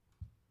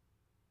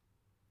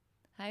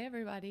Hi,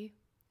 everybody.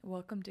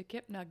 Welcome to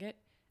Kip Nugget,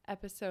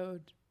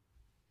 episode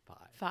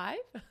 5.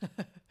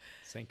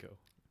 Senko.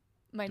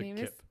 My name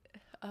is...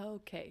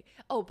 Okay.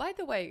 Oh, by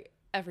the way,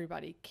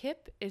 everybody,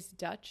 Kip is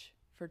Dutch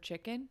for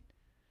chicken.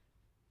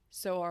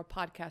 So our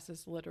podcast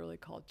is literally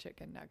called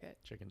Chicken Nugget.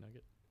 Chicken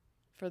Nugget.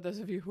 For those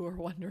of you who are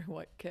wondering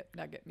what Kip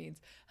Nugget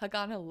means,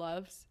 Hagana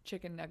loves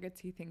chicken nuggets.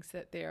 He thinks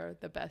that they're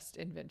the best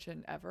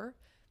invention ever,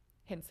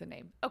 hence the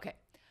name. Okay.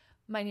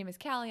 My name is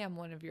Callie. I'm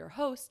one of your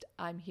hosts.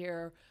 I'm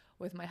here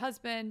with my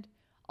husband,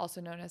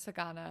 also known as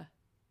Hagana,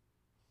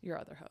 your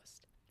other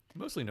host.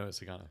 Mostly known as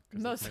Hagana.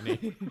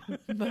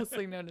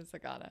 Mostly known as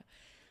Hagana.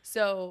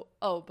 So,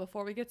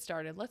 before we get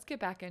started, let's get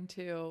back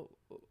into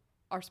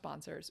our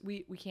sponsors.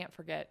 We can't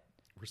forget.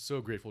 We're so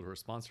grateful to our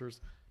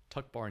sponsors.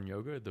 Tuck Bar and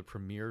Yoga, the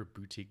premier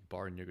boutique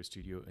bar and yoga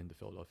studio in the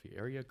Philadelphia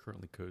area,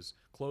 currently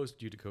closed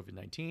due to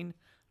COVID-19.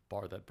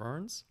 Bar that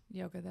burns.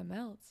 Yoga that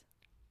melts.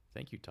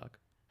 Thank you, Tuck.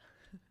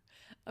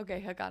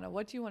 Okay, Hagana,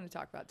 what do you want to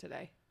talk about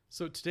today?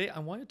 So today I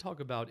want to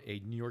talk about a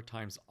New York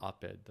Times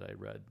op-ed that I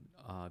read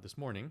this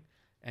morning,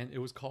 and it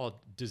was called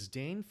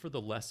 "Disdain for the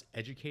Less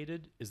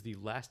Educated is the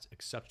Last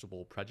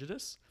Acceptable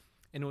Prejudice,"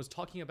 and it was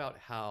talking about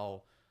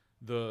how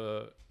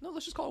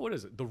let's just call it what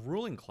is it? The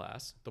ruling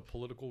class, the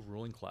political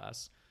ruling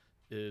class,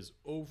 is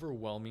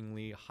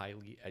overwhelmingly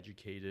highly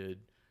educated,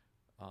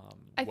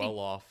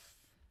 well-off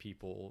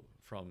people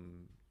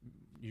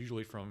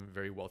usually from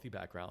very wealthy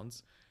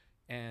backgrounds,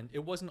 and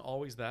it wasn't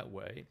always that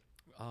way.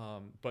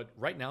 But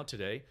right now,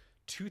 today,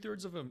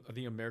 2/3 of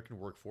the American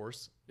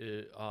workforce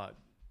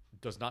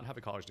does not have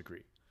a college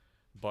degree.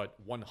 But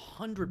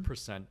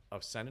 100%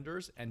 of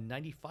senators and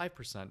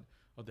 95%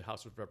 of the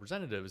House of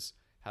Representatives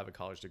have a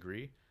college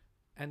degree.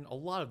 And a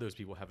lot of those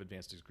people have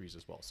advanced degrees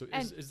as well. So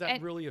is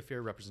that really a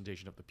fair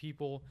representation of the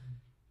people?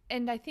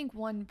 And I think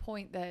one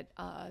point that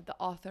the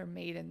author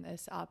made in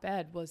this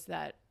op-ed was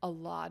that a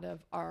lot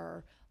of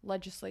our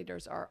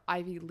legislators are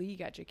Ivy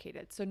League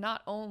educated. So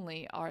not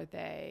only are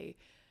they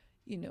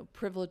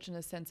privileged in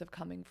the sense of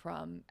coming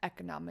from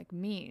economic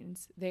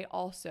means, they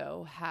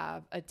also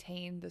have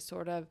attained the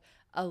sort of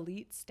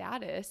elite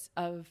status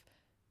of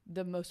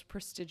the most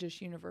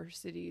prestigious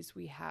universities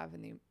we have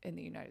in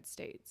the United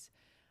States.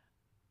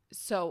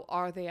 So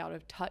are they out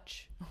of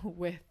touch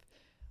with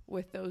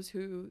those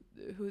who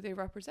they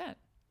represent?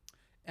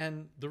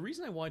 And the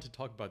reason I wanted to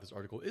talk about this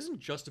article isn't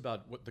just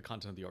about what the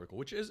content of the article,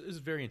 which is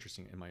very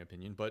interesting in my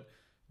opinion, but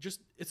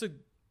just it's a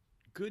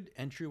good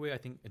entryway, I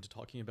think, into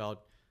talking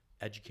about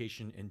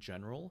education in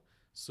general.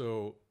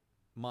 So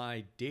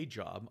my day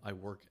job, I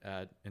work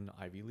at an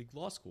Ivy League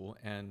law school,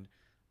 and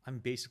I'm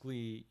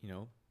basically,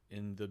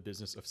 in the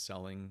business of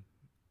selling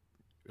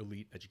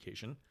elite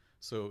education.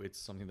 So it's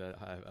something that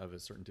I have a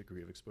certain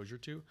degree of exposure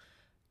to.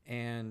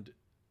 And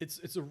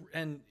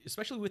and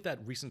especially with that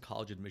recent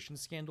college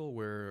admissions scandal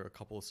where a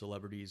couple of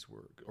celebrities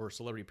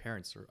celebrity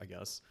parents,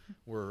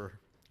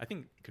 were, I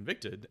think,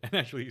 convicted, and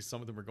actually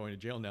some of them are going to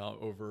jail now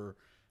over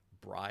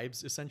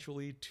bribes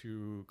essentially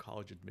to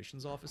college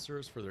admissions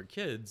officers for their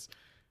kids.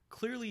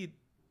 Clearly,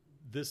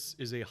 this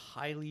is a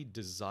highly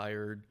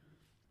desired,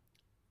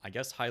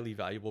 highly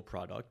valuable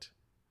product,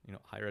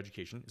 higher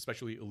education,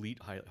 especially elite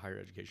higher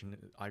education,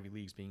 Ivy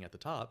Leagues being at the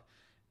top.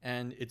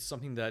 And it's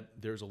something that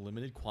there's a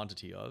limited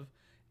quantity of.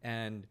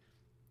 And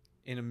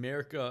in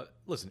America,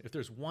 listen, if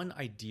there's one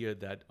idea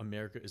that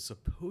America is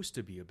supposed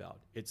to be about,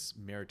 it's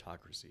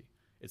meritocracy.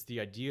 It's the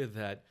idea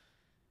that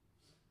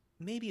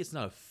maybe it's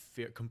not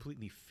a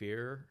completely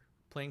fair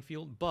playing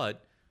field,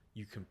 but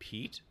you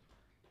compete,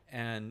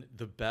 and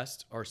the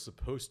best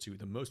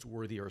the most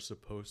worthy are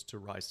supposed to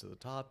rise to the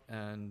top,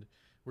 and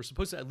we're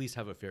supposed to at least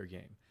have a fair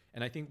game.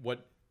 And I think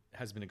what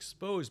has been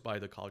exposed by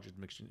the college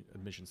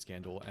admission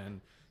scandal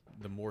and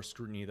the more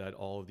scrutiny that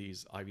all of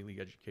these Ivy League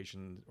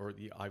education or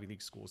the Ivy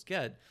League schools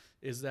get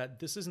is that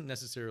this isn't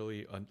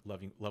necessarily a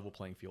level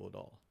playing field at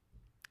all.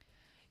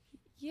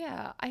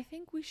 Yeah, I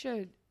think we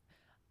should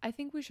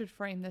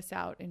frame this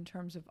out in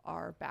terms of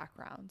our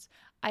backgrounds.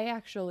 I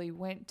actually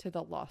went to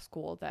the law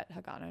school that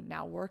Hagana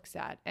now works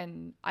at,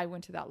 and I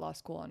went to that law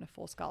school on a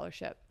full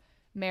scholarship,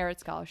 merit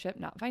scholarship,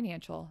 not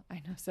financial.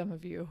 I know some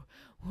of you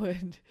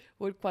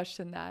would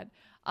question that.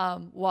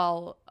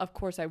 While, of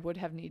course, I would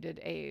have needed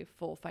a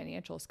full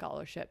financial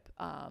scholarship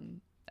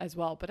as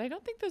well, but I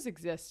don't think those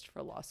exist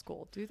for law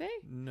school, do they?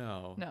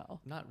 No,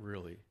 not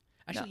really.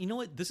 Actually, No. You know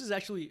what?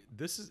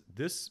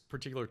 This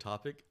particular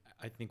topic,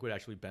 I think, would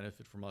actually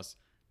benefit from us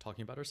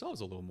talking about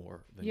ourselves a little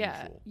more than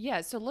usual.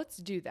 Yeah, so let's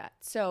do that.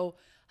 So,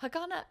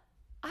 Hagana,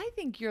 I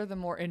think you're the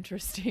more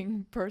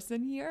interesting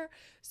person here.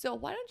 So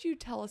why don't you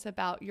tell us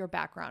about your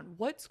background?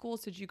 What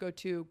schools did you go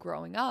to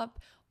growing up?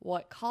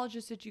 What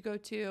colleges did you go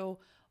to?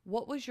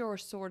 What was your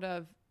sort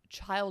of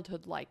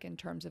childhood like in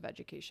terms of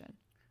education?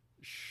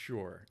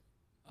 Sure.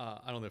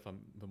 I don't know if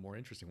I'm the more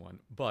interesting one,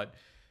 but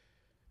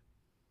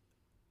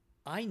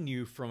I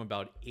knew from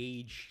about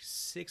age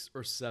 6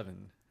 or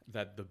 7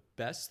 that the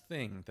best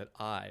thing that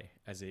I,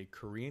 as a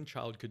Korean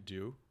child, could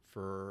do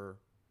for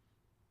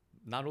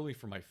not only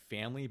for my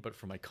family, but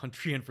for my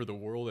country and for the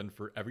world and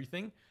for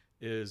everything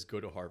is go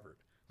to Harvard.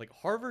 Like,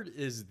 Harvard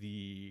is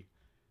the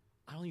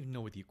I don't even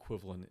know what the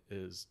equivalent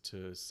is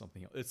to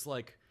something else. It's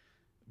like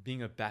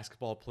being a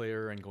basketball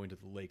player and going to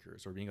the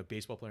Lakers, or being a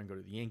baseball player and go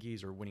to the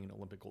Yankees, or winning an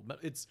Olympic gold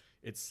medal.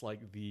 It's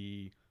like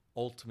the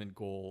ultimate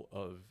goal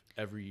of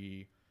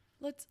every.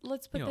 Let's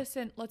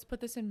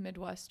put this in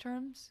Midwest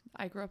terms.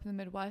 I grew up in the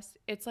Midwest.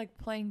 It's like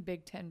playing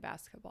Big Ten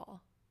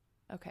basketball.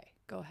 Okay,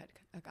 go ahead,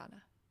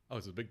 Hagana. Oh,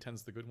 so Big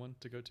Ten's the good one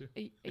to go to?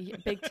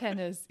 Big Ten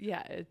is,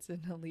 it's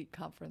an elite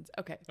conference.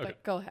 Okay,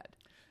 but go ahead.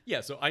 Yeah,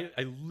 so I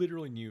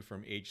literally knew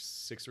from age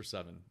 6 or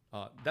 7.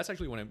 That's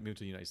actually when I moved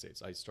to the United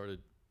States. I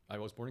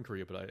was born in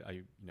Korea, but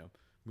I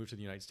moved to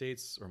the United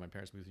States, or my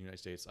parents moved to the United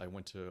States. I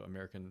went to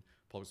American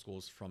public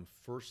schools from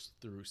 1st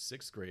through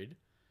 6th grade.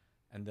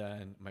 And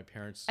then my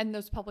parents... And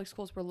those public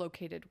schools were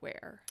located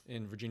where?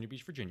 In Virginia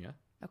Beach, Virginia.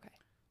 Okay.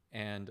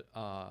 And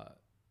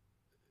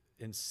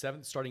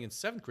starting in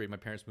 7th grade, my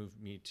parents moved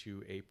me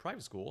to a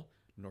private school,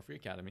 Norfolk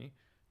Academy,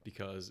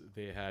 because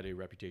they had a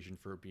reputation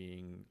for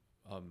being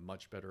a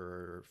much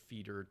better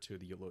feeder to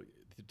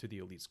the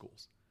elite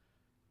schools.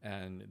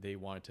 And they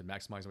wanted to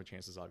maximize my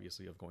chances,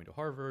 obviously, of going to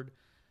Harvard.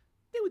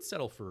 They would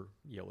settle for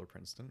Yale or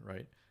Princeton,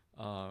 right?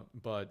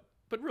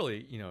 But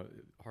really,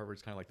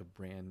 Harvard's kind of like the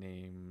brand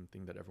name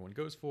thing that everyone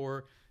goes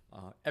for.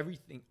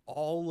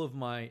 All of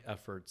my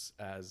efforts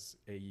as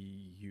a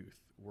youth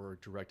were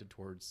directed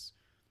towards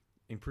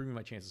improving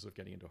my chances of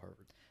getting into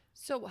Harvard.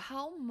 So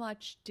how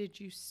much did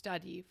you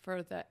study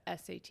for the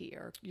SAT,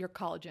 or your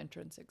college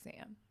entrance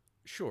exam?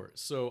 Sure.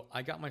 So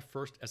I got my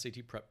first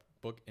SAT prep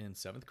book in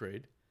 7th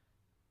grade,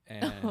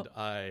 and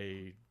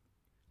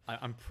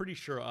I'm pretty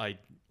sure I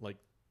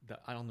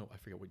don't know. I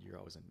forget what year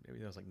I was in. Maybe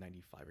that was like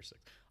 95 or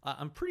 6.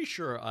 I'm pretty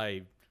sure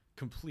I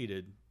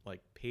completed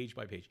like page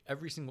by page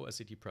every single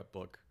SAT prep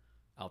book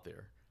out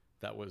there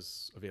that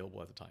was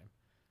available at the time.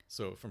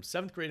 So from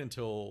 7th grade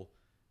until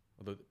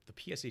the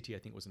PSAT, I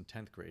think, was in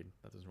 10th grade.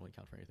 That doesn't really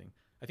count for anything.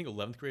 I think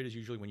 11th grade is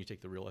usually when you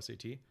take the real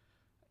SAT.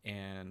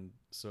 And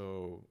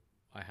so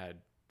I had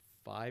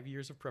 5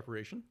 years of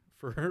preparation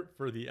for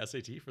the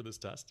SAT, for this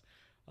test.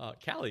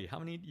 Callie, how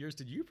many years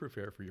did you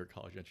prepare for your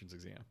college entrance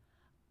exam?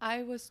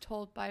 I was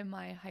told by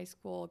my high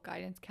school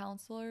guidance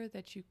counselor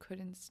that you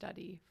couldn't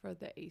study for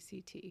the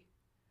ACT.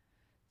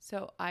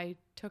 So I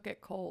took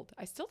it cold.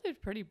 I still did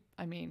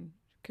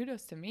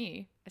kudos to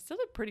me. I still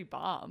did pretty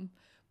bomb.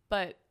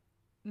 But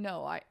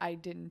no, I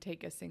didn't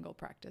take a single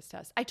practice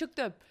test. I took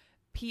the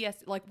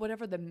PS, like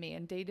whatever the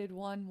mandated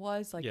one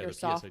was, like your the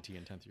PSAT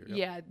in 10th year.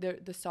 Yep. Yeah,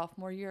 the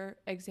sophomore year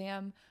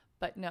exam.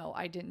 But no,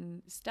 I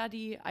didn't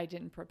study. I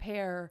didn't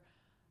prepare.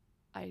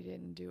 I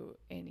didn't do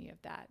any of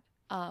that.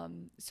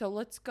 So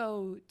let's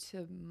go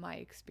to my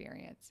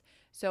experience.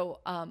 So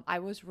I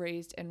was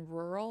raised in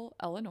rural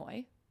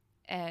Illinois,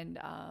 and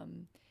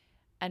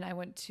I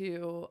went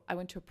to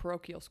a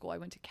parochial school. I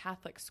went to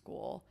Catholic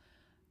school.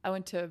 I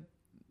went to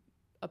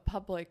a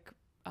public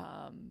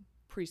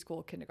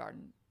preschool,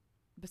 kindergarten,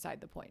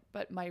 beside the point.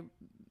 But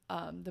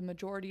the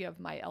majority of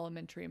my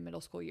elementary and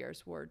middle school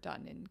years were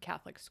done in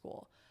Catholic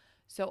school.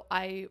 So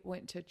I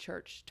went to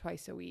church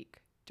twice a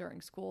week during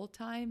school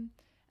time,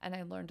 and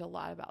I learned a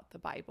lot about the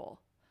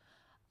Bible.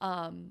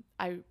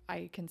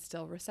 I can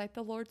still recite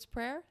the Lord's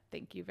Prayer.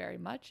 Thank you very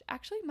much.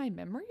 Actually, my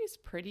memory is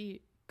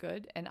pretty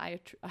good, and I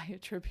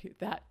attribute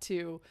that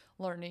to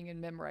learning and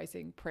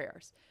memorizing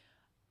prayers.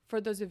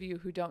 For those of you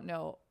who don't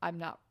know, I'm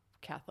not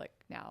Catholic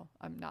now.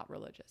 I'm not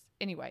religious.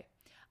 Anyway,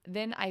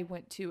 then I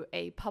went to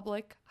a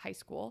public high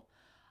school,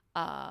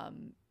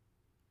 and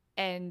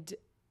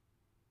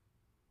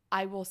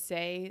I will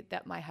say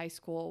that my high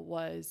school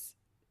was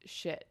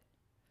shit.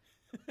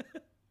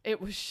 It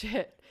was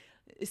shit.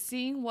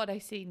 Seeing what I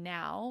see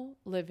now,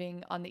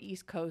 living on the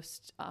East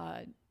Coast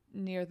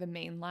near the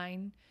main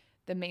line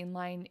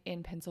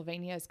in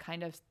Pennsylvania is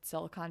kind of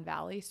Silicon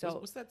Valley. So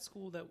what's that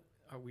school that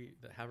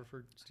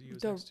Haverford Studio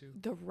is next to?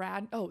 The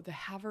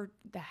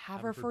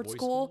Haverford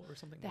School or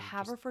something? The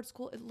Haverford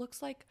School. It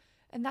looks like,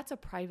 and that's a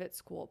private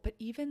school, but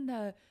even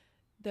the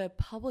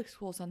public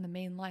schools on the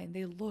main line,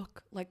 they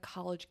look like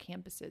college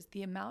campuses.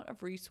 The amount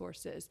of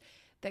resources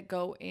that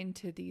go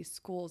into these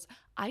schools.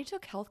 I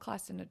took health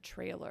class in a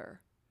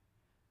trailer.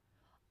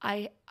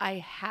 I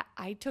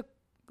took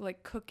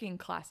like cooking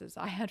classes.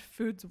 I had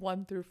foods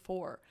 1 through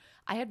 4.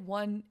 I had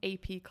one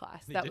AP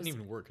class. It didn't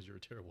even work because you're a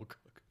terrible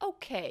cook.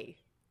 Okay.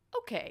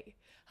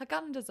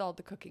 Hagana does all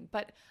the cooking,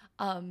 but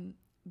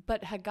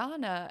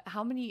Hagana,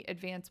 how many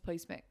advanced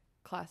placement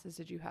classes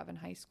did you have in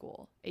high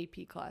school?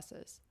 AP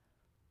classes.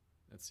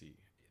 Let's see.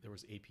 There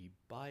was AP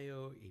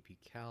Bio, AP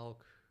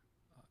Calc,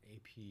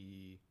 AP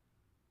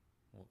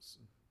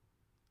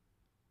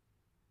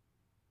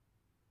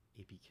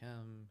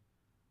Chem,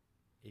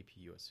 AP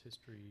US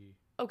History.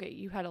 Okay,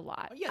 you had a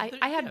lot. Oh, yeah,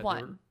 I had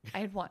one. I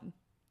had one.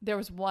 There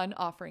was one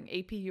offering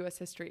AP US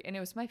History, and it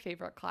was my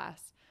favorite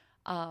class.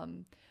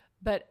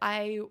 But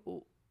I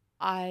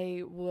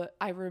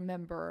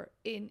remember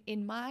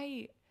in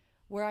my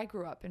where I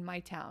grew up in my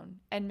town,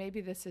 and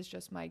maybe this is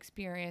just my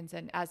experience,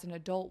 and as an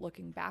adult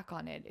looking back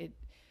on it,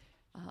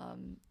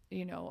 I'm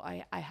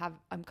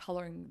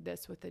coloring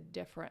this with a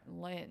different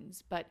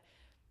lens, but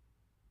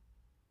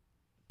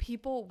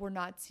people were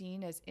not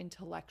seen as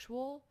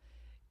intellectual.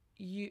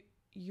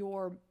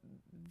 Your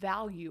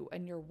value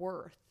and your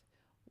worth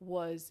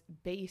was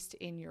based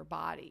in your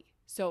body.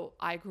 So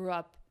I grew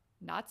up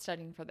not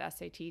studying for the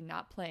SAT,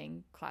 not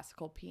playing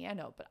classical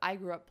piano, but I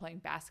grew up playing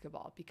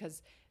basketball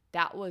because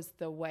that was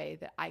the way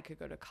that I could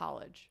go to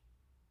college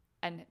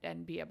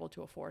and be able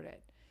to afford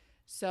it.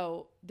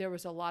 So there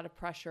was a lot of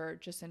pressure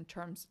just in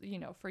terms,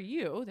 for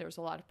you, there was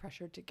a lot of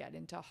pressure to get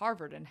into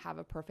Harvard and have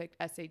a perfect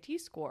SAT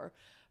score.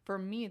 For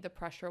me, the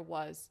pressure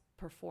was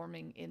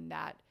performing in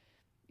that,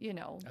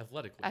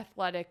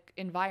 athletic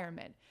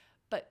environment.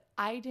 But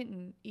I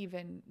didn't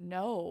even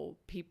know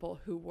people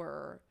who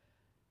were,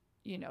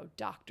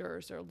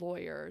 doctors or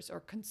lawyers or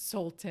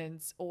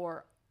consultants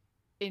or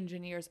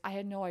engineers. I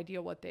had no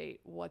idea what they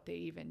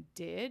even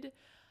did.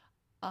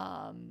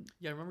 I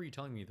remember you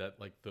telling me that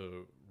like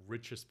the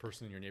richest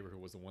person in your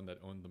neighborhood was the one that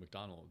owned the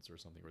McDonald's or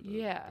something, or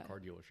the car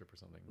dealership or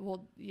something.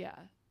 Well, yeah.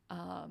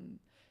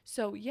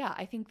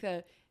 I think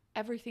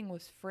everything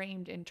was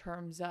framed in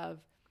terms of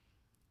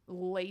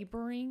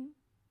laboring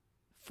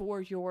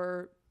for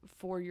your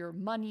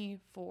money,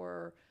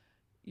 for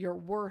your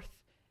worth.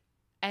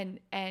 And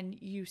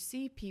you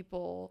see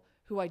people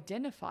who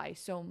identify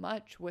so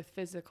much with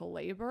physical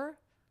labor,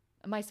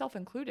 myself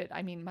included.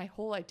 I mean, my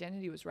whole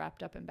identity was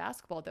wrapped up in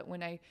basketball, that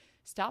when I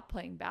stopped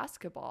playing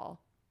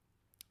basketball,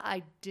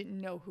 I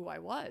didn't know who I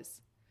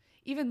was.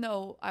 Even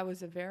though I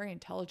was a very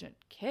intelligent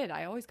kid,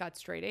 I always got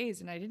straight A's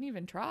and I didn't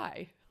even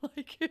try.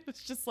 Like, it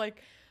was just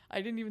like,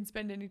 I didn't even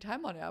spend any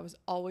time on it. I was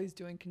always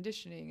doing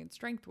conditioning and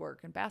strength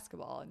work and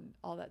basketball and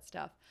all that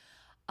stuff.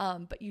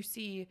 But you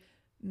see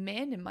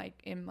men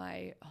in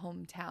my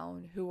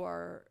hometown who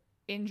are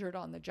injured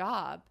on the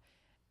job,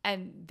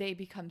 and they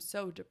become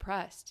so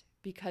depressed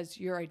because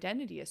your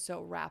identity is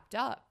so wrapped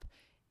up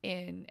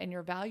in, and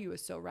your value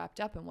is so wrapped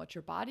up in what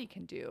your body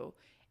can do.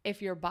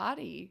 If your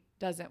body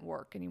doesn't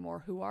work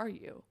anymore, who are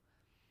you?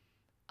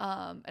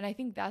 And I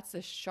think that's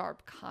a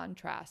sharp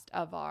contrast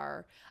of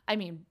I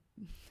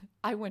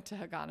went to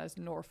Hagana's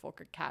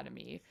Norfolk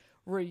Academy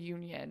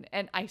reunion,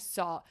 and I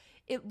saw,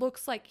 it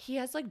looks like he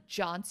has like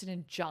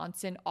Johnson &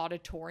 Johnson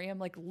auditorium,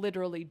 like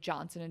literally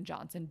Johnson &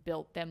 Johnson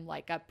built them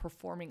like a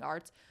performing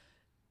arts.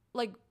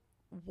 Like,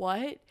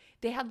 what?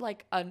 They had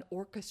like an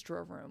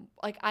orchestra room.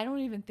 Like, I don't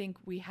even think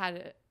we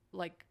had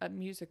a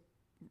music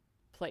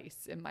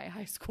place in my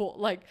high school.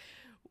 Like,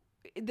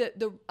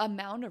 the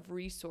amount of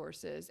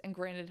resources, and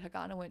granted,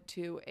 Hagana went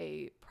to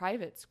a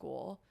private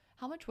school.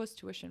 How much was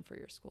tuition for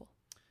your school?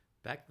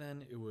 Back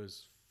then, it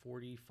was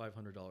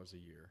 $4,500 a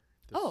year.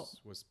 This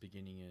was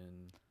beginning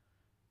in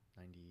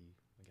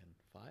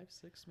 5,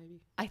 6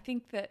 maybe. I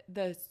think that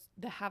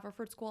the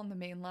Haverford School on the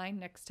main line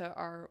next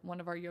to one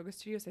of our yoga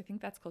studios, I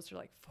think that's closer to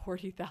like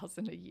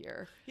 $40,000 a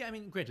year. Yeah, I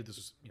mean, granted, this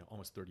was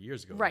almost 30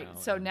 years ago. Right.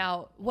 So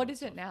now, what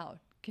is it now?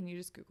 Can you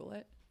just Google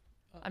it?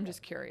 I'm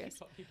just curious.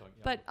 Keep talking.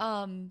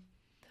 Yeah.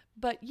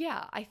 But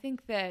yeah, I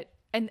think that,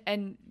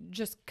 and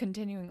just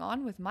continuing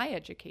on with my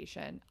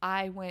education,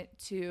 I went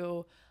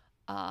to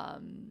a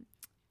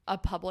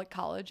public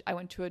college. I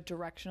went to a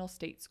directional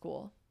state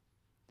school,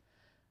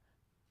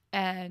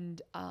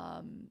 and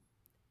I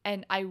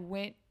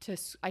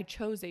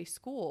chose a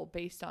school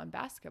based on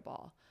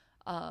basketball.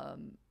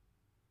 And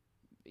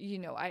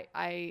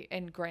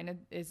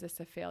granted, is this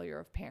a failure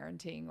of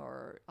parenting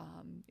or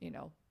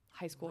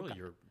high school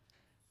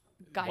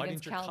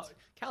guidance counselor?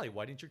 Callie,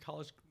 why didn't your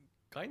college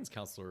guidance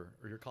counselor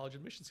or your college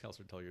admissions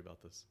counselor tell you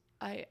about this?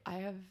 I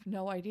have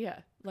no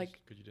idea.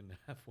 Like, because you didn't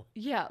have one.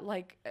 Yeah,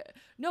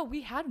 no,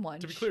 we had one.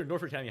 To be clear,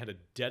 Norfolk County had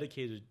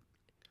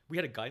we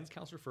had a guidance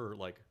counselor for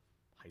like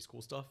high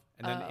school stuff,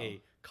 and then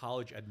a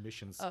college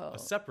admissions, a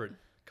separate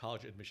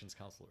college admissions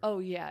counselor. Oh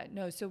yeah,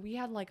 no. So we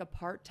had like a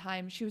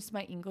part-time. She was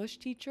my English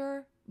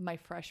teacher my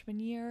freshman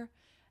year,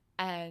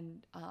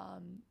 and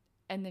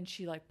then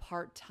she like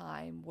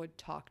part-time would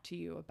talk to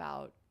you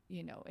about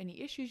any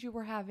issues you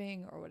were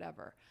having or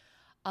whatever.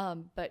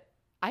 But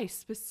I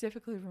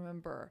specifically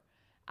remember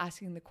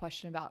asking the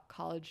question about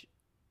college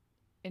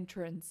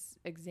entrance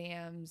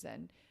exams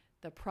and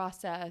the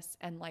process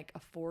and like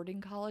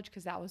affording college,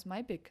 because that was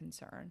my big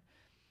concern.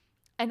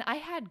 And I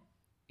had,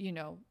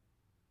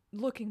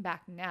 looking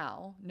back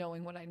now,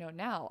 knowing what I know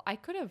now, I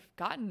could have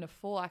gotten a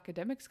full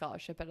academic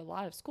scholarship at a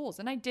lot of schools.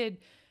 And I did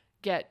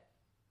get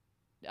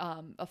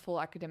a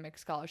full academic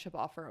scholarship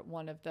offer at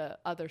one of the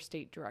other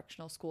state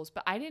directional schools,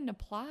 but I didn't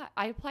apply.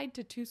 I applied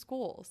to 2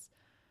 schools.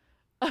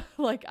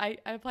 I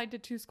applied to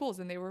 2 schools,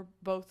 and they were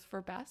both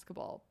for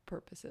basketball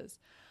purposes.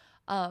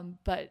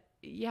 But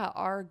yeah,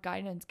 our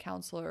guidance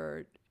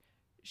counselor,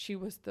 she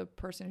was the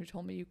person who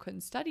told me you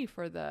couldn't study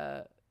for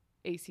the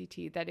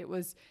ACT, that it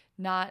was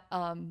not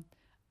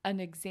an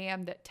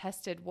exam that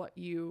tested what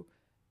you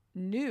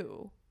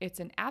knew.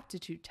 It's an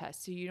aptitude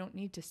test, so you don't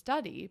need to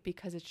study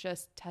because it's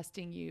just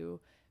testing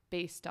you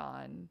based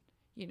on,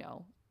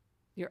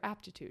 your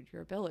aptitude,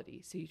 your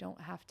ability. So you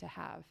don't have to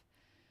have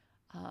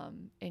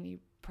any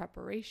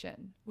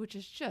preparation, which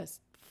is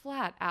just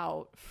flat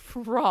out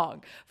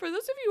wrong. For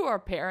those of you who are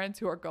parents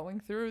who are going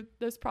through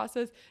this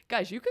process,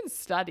 guys, you can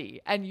study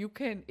and you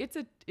can, it's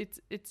a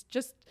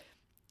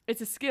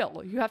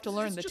skill. You have to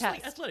learn the just test.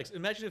 Like athletics.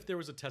 Imagine if there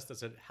was a test that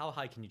said, how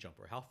high can you jump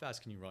or how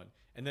fast can you run?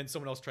 And then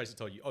someone else tries to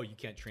tell you, oh, you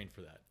can't train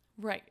for that.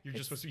 Right. You're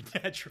just supposed to be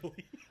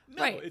naturally.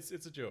 No, right. It's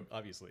a joke,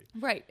 obviously.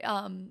 Right.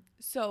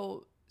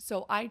 So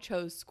I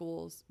chose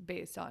schools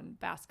based on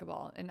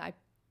basketball, and I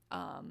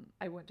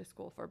went to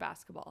school for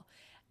basketball,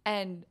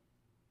 and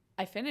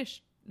I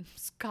finished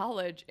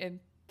college in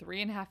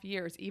 3.5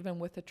 years, even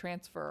with a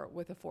transfer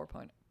with a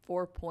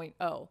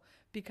 4.0,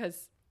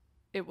 because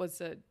it was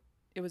a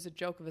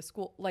joke of a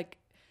school. Like,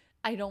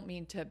 I don't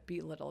mean to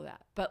belittle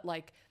that, but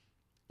like,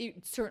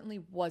 it certainly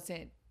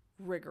wasn't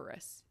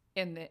rigorous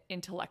in the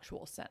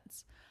intellectual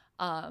sense.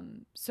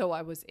 So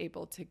I was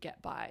able to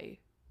get by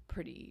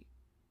pretty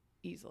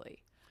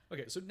easily.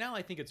 Okay, so now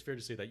I think it's fair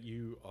to say that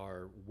you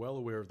are well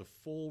aware of the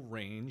full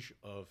range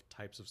of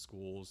types of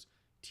schools,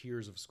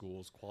 tiers of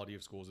schools, quality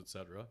of schools,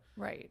 etc.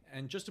 Right.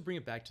 And just to bring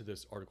it back to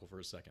this article for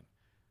a second,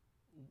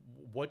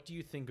 what do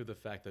you think of the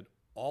fact that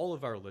all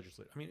of our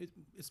legislators, I mean,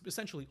 it's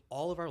essentially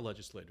all of our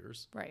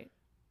legislators, right,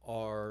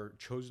 are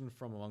chosen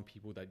from among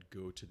people that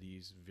go to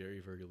these very,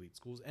 very elite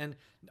schools? And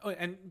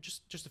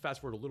just to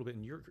fast forward a little bit,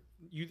 and you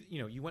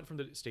went from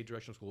the state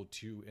directional school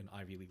to an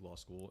Ivy League law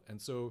school,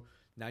 and so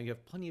now you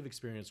have plenty of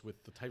experience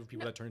with the type of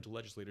people that turn into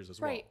legislators as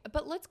well. Right,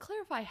 but let's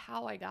clarify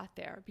how I got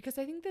there, because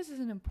I think this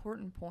is an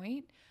important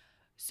point.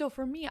 So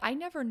for me, I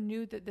never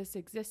knew that this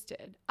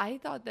existed. I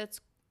thought that's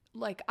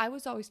like, I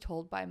was always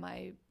told by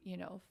my,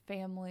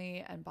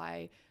 family and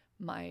by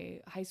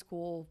my high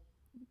school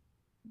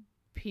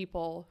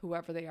people,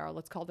 whoever they are,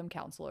 let's call them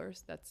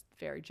counselors. That's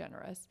very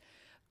generous.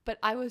 But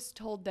I was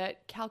told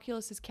that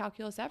calculus is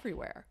calculus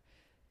everywhere.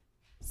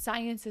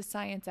 Science is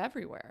science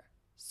everywhere.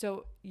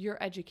 So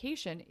your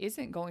education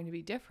isn't going to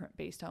be different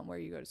based on where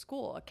you go to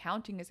school.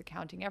 Accounting is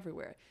accounting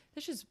everywhere.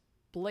 This is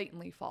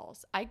blatantly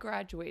false. I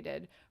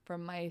graduated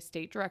from my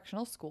state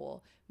directional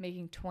school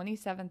making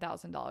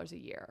 $27,000 a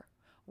year,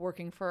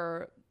 working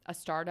for a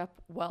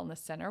startup wellness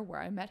center where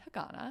I met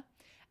Hagana,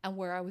 and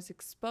where I was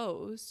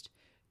exposed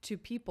to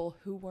people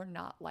who were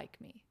not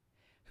like me,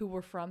 who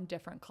were from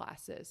different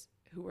classes,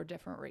 who were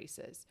different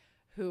races,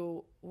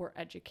 who were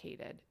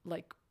educated,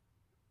 like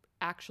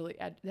actually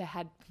that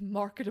had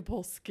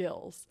marketable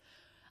skills.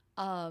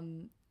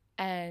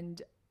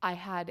 And I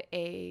had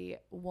a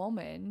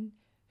woman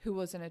who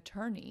was an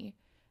attorney,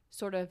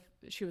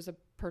 she was a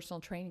personal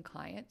training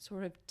client,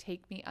 sort of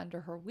take me under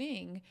her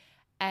wing.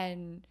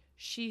 And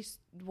she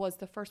was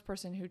the first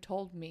person who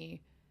told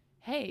me,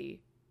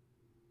 hey,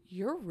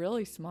 you're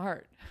really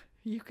smart.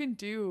 You can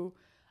do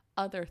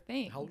other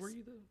things. How old were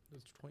you though? It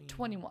was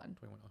 21.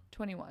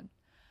 21.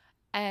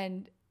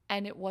 And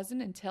it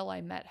wasn't until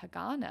I met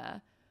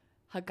Hagana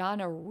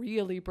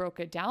really broke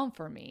it down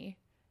for me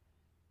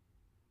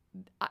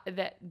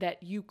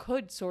that you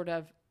could sort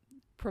of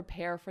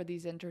prepare for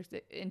these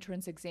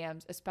entrance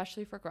exams,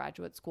 especially for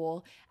graduate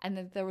school, and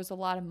that there was a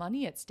lot of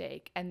money at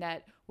stake, and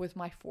that with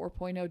my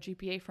 4.0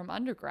 GPA from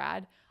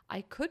undergrad, I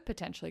could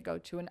potentially go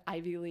to an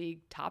Ivy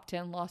League top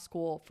 10 law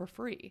school for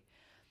free.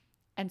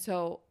 And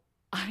so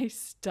I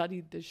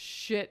studied the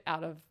shit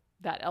out of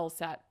that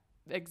LSAT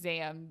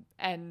exam,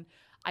 and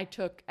I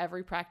took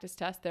every practice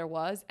test there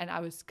was, and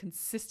I was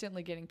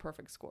consistently getting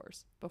perfect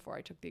scores before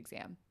I took the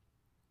exam.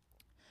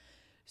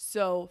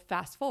 So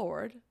fast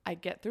forward, I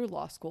get through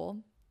law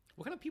school.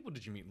 What kind of people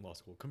did you meet in law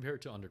school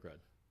compared to undergrad?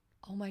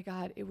 Oh my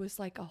God, it was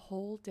like a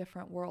whole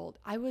different world.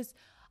 I will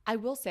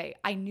say,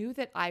 I knew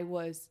that I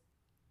was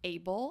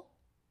able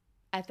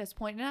at this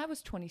point, and I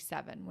was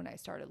 27 when I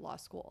started law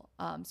school.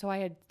 So I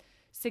had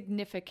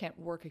significant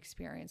work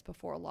experience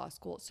before law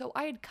school. So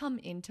I had come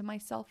into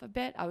myself a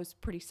bit. I was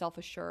pretty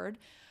self-assured.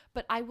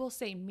 But I will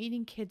say,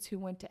 meeting kids who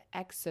went to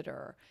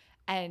Exeter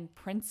and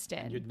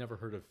Princeton. And you'd never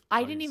heard of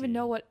I didn't even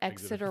know what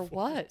Exeter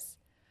was.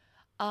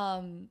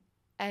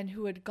 And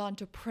who had gone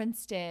to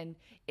Princeton.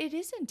 It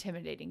is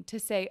intimidating to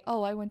say,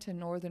 oh, I went to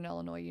Northern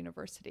Illinois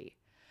University.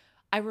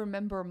 I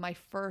remember my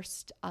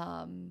first,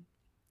 after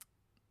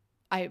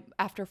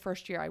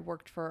first year, I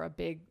worked for a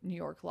big New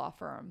York law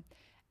firm.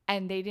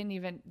 And they didn't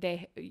even,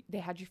 they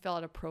had you fill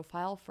out a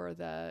profile for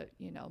the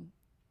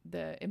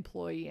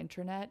employee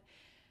intranet.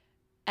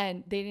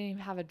 And they didn't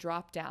even have a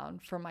drop down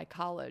for my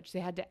college. They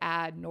had to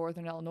add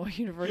Northern Illinois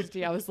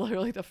University. I was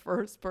literally the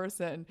first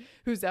person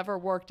who's ever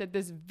worked at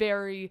this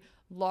very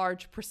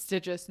large,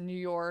 prestigious New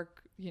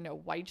York,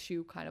 white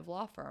shoe kind of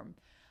law firm.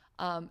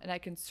 And I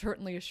can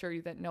certainly assure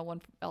you that no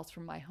one else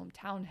from my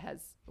hometown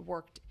has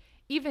worked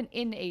even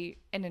in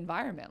an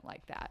environment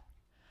like that.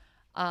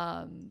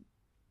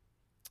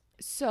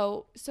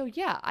 So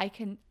yeah, I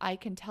can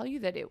tell you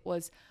that it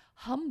was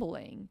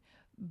humbling,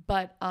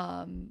 but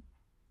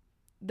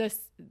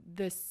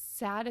the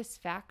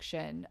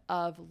satisfaction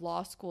of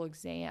law school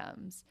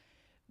exams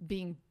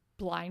being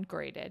blind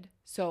graded.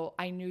 So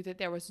I knew that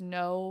there was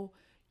no,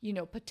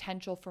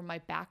 potential for my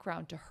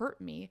background to hurt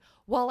me.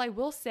 While I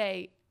will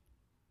say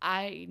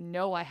I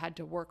know I had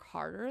to work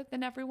harder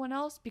than everyone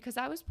else because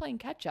I was playing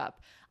catch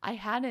up. I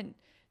hadn't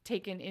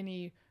taken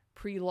any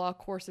pre-law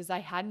courses. I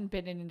hadn't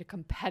been in a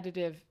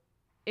competitive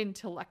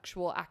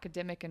intellectual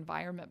academic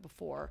environment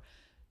before.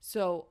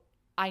 So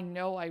I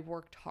know I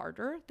worked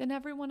harder than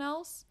everyone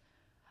else.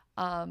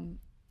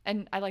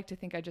 And I like to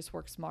think I just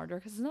worked smarter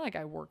because it's not like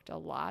I worked a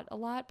lot,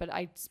 but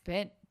I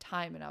spent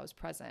time and I was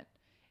present.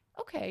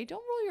 Okay,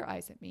 don't roll your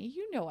eyes at me.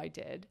 You know I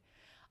did.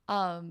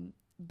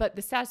 But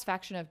the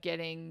satisfaction of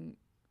getting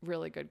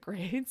really good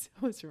grades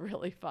was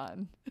really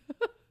fun.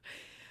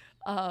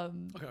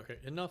 Okay.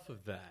 Enough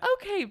of that.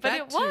 Okay, but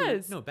it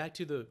was. No, back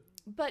to the...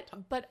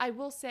 But I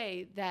will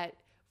say that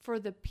for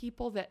the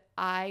people that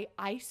I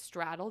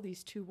straddle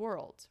these two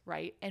worlds,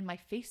 right? And my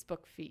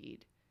Facebook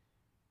feed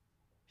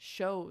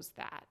shows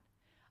that.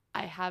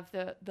 I have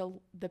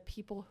the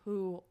people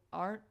who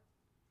aren't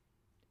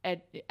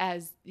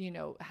as,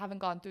 haven't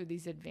gone through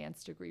these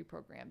advanced degree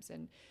programs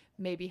and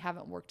maybe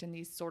haven't worked in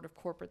these sort of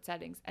corporate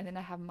settings. And then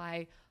I have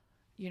my,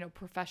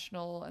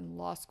 professional and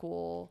law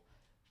school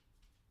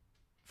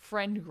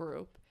friend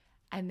group,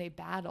 and they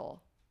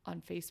battle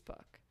on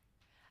Facebook.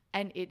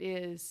 And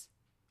it's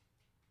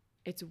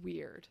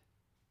weird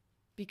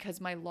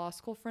because my law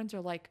school friends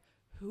are like,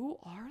 who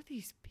are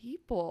these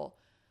people?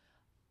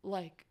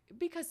 Like,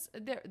 because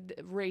the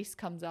race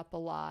comes up a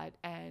lot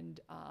and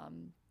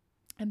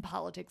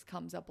politics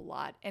comes up a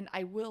lot. And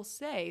I will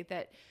say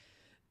that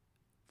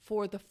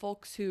for the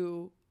folks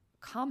who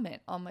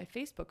comment on my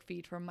Facebook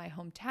feed from my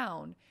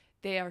hometown,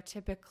 they are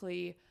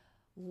typically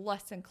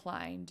less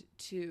inclined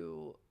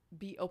to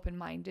be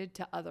open-minded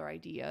to other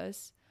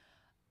ideas.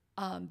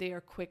 They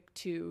are quick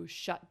to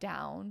shut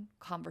down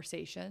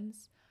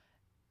conversations.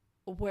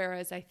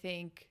 Whereas I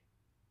think,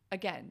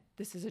 again,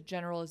 this is a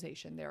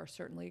generalization. There are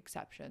certainly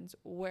exceptions.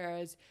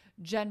 Whereas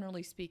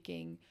generally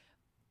speaking,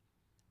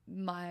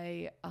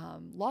 my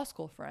law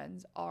school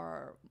friends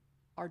are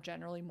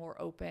generally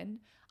more open.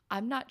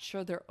 I'm not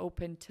sure they're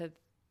open to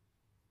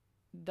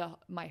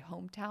my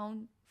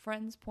hometown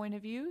friends' point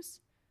of views,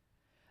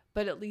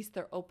 but at least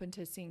they're open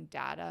to seeing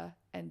data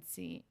and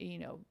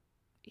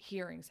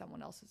hearing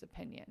someone else's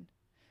opinion.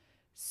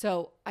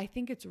 So I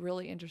think it's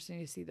really interesting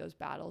to see those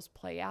battles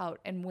play out.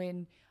 And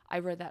when I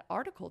read that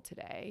article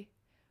today,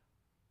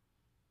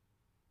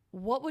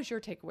 what was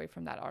your takeaway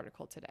from that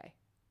article today?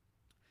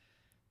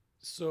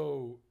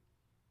 So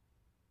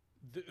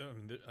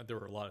there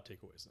were a lot of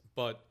takeaways,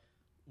 but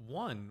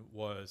one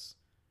was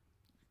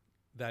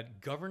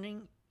that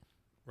governing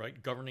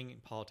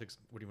politics,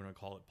 what do you want to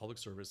call it, public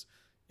service,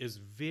 is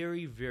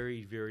very,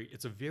 very, very,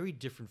 it's a very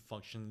different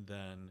function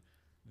than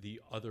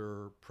the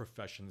other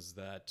professions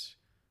that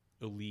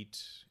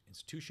elite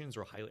institutions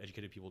or highly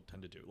educated people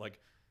tend to do. Like,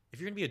 if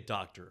you're going to be a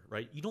doctor,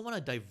 right, you don't want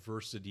a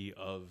diversity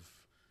of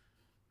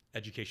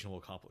educational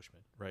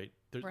accomplishment, right?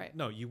 Right.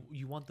 No,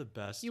 you want the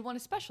best. You want a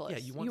specialist.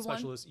 Yeah, you want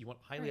specialists. You want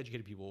highly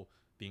educated people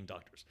being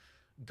doctors.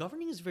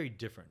 Governing is very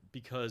different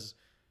because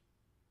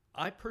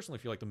I personally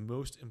feel like the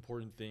most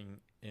important thing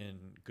in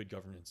good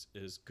governance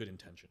is good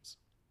intentions.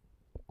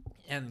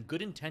 And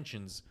good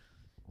intentions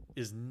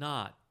is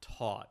not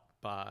taught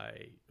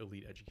by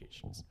elite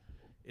educations.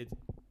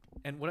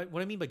 And what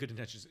I mean by good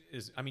intentions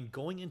is,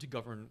 going into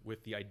govern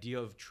with the idea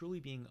of truly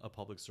being a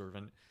public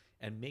servant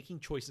and making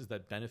choices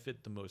that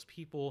benefit the most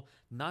people,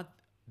 not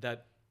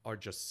that are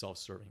just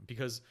self-serving.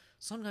 Because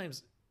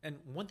sometimes, and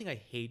one thing I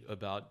hate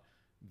about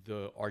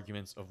the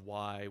arguments of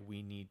why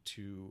we need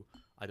to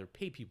either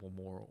pay people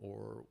more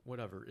or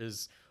whatever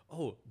is,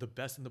 the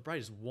best and the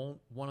brightest won't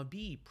want to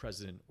be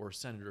president or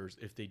senators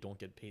if they don't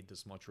get paid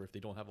this much or if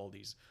they don't have all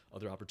these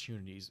other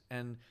opportunities.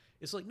 And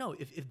it's like, no,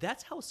 if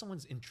that's how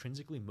someone's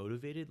intrinsically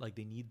motivated, like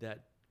they need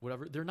that,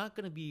 whatever, they're not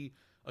going to be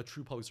a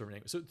true public servant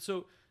anyway.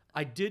 So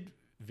I did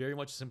very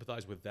much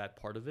sympathize with that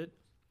part of it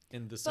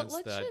in the sense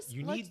that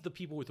you need the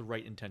people with the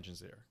right intentions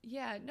there.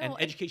 Yeah, no. And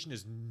education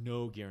is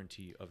no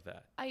guarantee of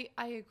that. I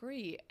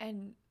agree.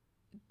 And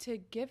to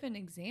give an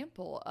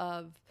example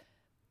of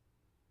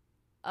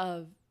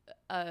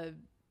a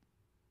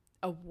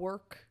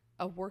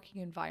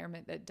working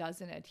environment that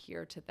doesn't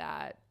adhere to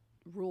that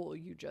rule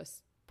you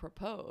just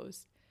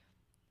proposed,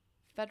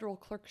 federal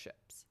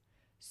clerkships.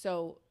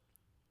 So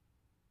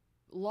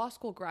law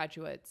school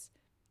graduates,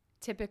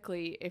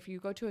 typically, if you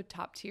go to a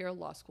top tier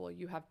law school,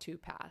 you have two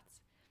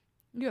paths.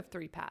 You have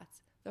three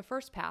paths. The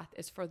first path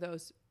is for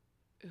those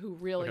who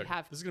really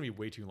have... This is going to be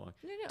way too long.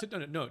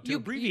 No. To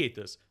abbreviate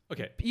this.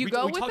 Okay. You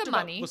go with the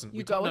money.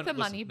 You go with the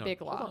money,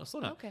 big law. Hold on,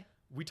 slow down. Okay.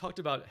 We talked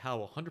about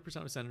how 100%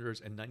 of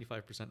senators and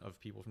 95% of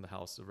people from the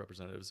House of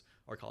Representatives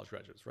are college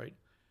graduates, right?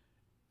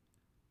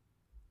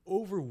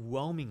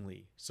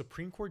 Overwhelmingly,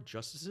 Supreme Court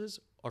justices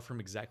are from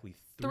exactly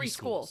three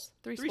schools.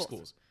 Three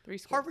schools.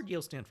 Harvard,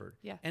 Yale, Stanford.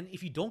 Yeah. And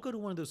if you don't go to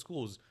one of those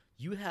schools,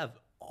 you have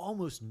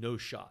almost no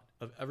shot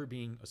of ever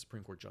being a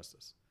Supreme Court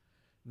justice.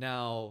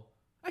 Now,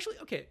 actually,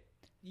 okay,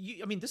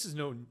 this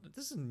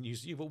isn't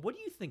news to you, but what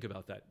do you think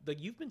about that?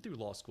 Like, you've been through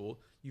law school,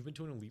 you've been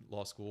to an elite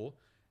law school,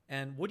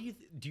 and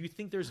do you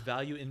think there's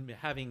value in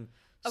having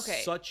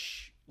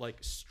such like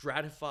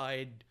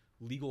stratified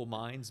legal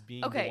minds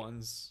being Okay. the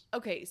ones.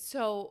 Okay,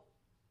 so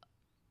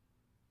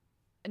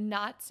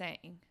not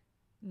saying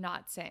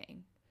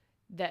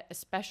that,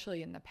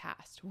 especially in the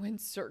past, when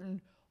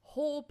certain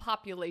whole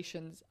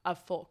populations of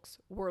folks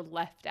were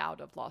left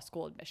out of law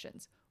school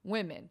admissions,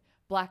 women,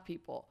 Black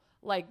people,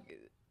 like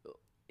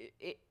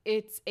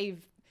it's a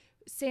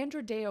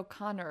Sandra Day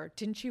O'Connor,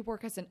 didn't she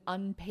work as an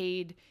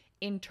unpaid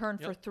intern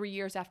for 3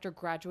 years after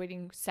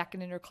graduating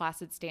second in her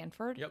class at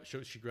Stanford? Yep,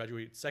 so she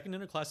graduated second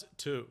in her class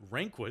to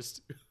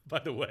Rehnquist, by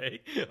the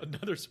way,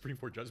 another Supreme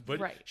Court judge. But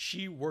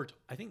she worked,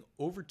 I think,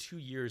 over 2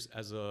 years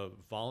as a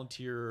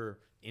volunteer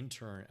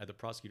intern at the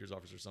prosecutor's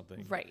office or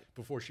something. Right.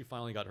 Before she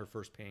finally got her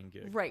first paying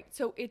gig. Right.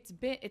 So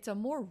it's a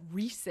more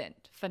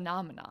recent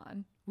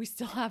phenomenon. We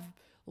still have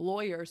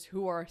lawyers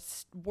who are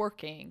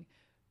working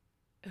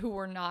who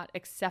were not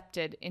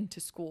accepted into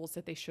schools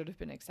that they should have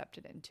been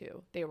accepted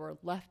into. They were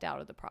left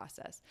out of the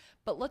process.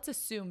 But let's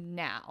assume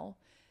now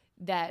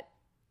that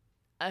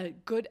a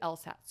good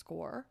LSAT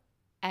score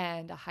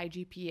and a high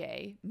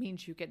GPA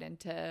means you get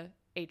into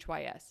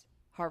HYS,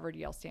 Harvard,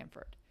 Yale,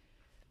 Stanford.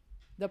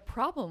 The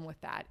problem with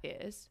that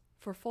is,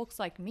 for folks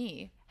like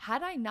me,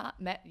 had I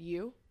not met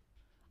you,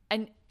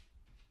 and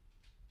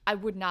I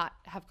would not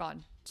have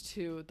gone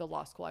to the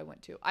law school I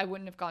went to. I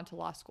wouldn't have gone to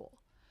law school.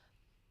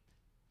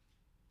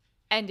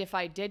 And if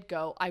I did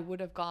go, I would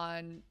have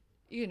gone,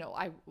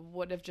 I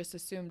would have just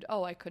assumed,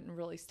 I couldn't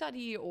really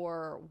study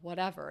or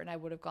whatever. And I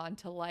would have gone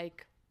to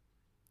like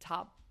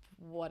top,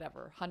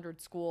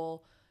 100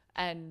 school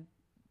and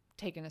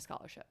taken a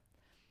scholarship.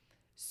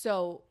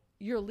 So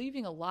you're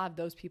leaving a lot of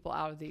those people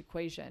out of the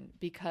equation,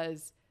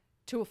 because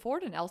to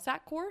afford an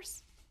LSAT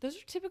course, those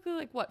are typically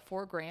like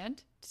 $4,000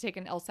 to take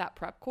an LSAT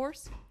prep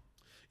course.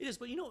 It is,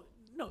 but no,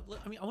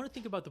 I mean, I want to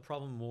think about the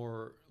problem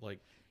more like.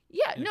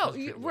 Yeah, no,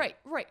 right.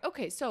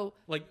 Okay, so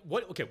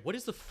what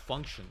is the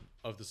function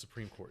of the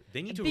Supreme Court?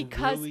 They need to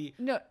really.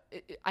 No,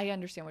 I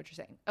understand what you're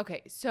saying.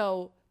 Okay,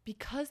 so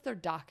because their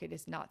docket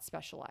is not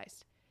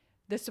specialized,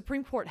 the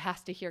Supreme Court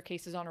has to hear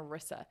cases on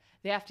ERISA.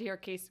 They have to hear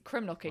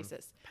criminal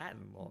cases,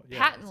 patent law,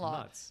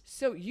 Nuts.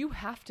 So you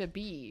have to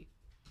be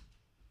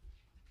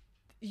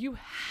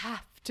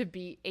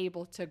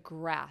able to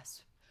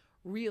grasp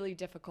really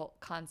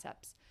difficult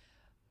concepts.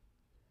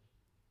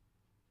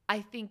 I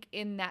think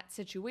in that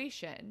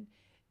situation,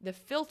 the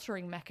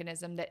filtering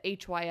mechanism that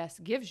HYS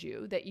gives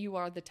you, that you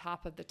are the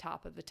top of the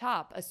top of the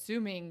top,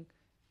 assuming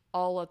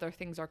all other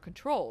things are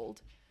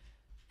controlled,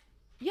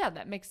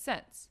 that makes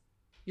sense.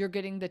 You're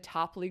getting the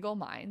top legal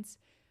minds.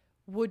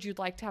 Would you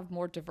like to have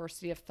more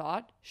diversity of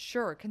thought?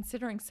 Sure,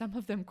 considering some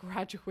of them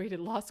graduated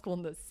law school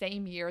in the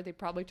same year. They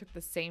probably took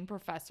the same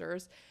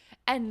professors.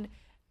 And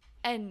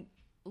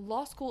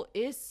law school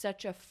is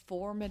such a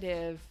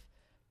formative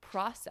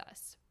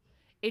process.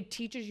 It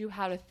teaches you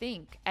how to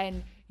think,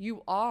 and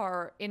you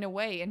are, in a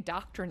way,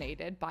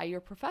 indoctrinated by your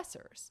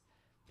professors.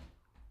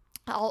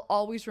 I'll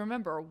always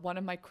remember one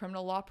of my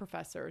criminal law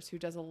professors who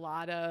does a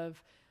lot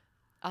of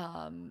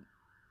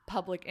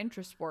public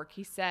interest work.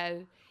 He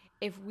said,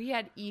 if we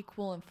had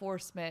equal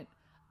enforcement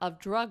of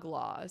drug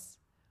laws,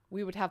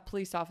 we would have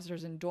police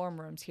officers in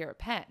dorm rooms here at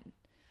Penn.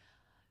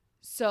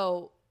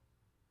 So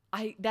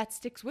that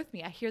sticks with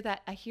me. I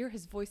hear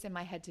his voice in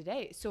my head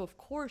today. So of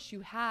course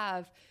you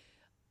have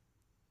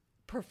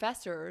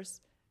professors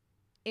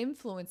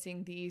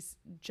influencing these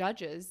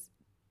judges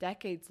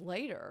decades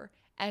later,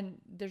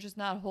 and there's just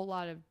not a whole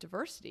lot of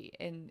diversity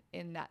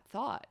in that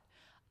thought.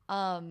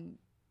 And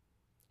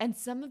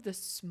some of the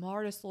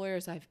smartest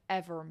lawyers I've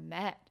ever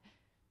met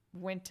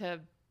went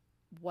to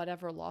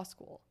whatever law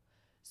school.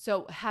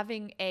 So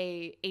having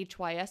a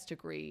HYS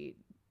degree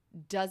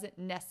doesn't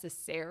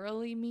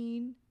necessarily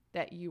mean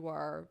that you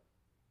are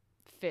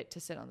fit to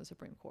sit on the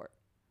Supreme Court.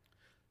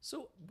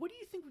 So what do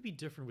you think would be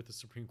different with the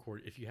Supreme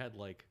Court if you had,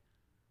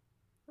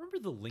 remember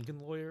The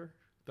Lincoln Lawyer,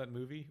 that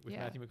movie with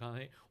Matthew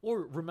McConaughey?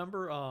 Or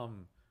remember,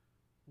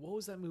 what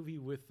was that movie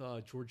with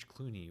George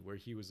Clooney where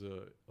he was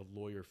a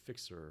lawyer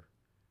fixer?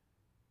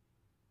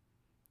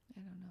 I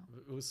don't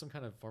know. It was some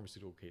kind of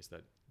pharmaceutical case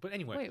but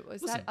anyway. Wait,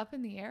 was that Up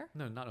in the Air?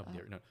 No, not Up in the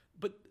Air, no.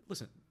 But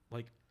listen,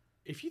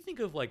 if you think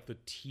of the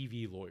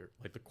TV lawyer,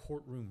 the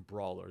courtroom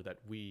brawler that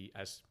we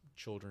as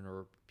children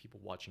or people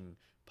watching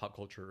pop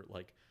culture,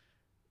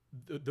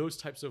 those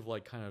types of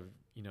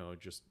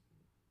just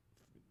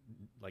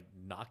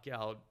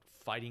knockout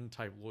fighting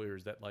type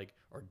lawyers that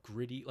are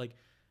gritty,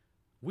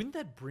 wouldn't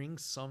that bring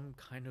some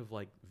kind of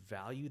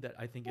value that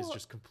I think is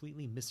just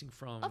completely missing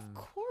from, of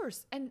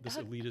course, and this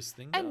elitist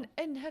thing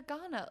and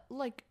Hagana,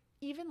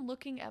 even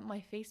looking at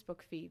my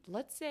Facebook feed,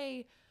 let's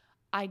say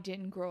I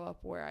didn't grow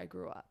up where I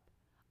grew up,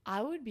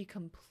 I would be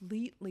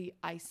completely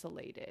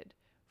isolated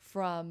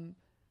from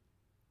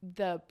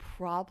the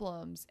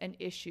problems and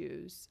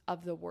issues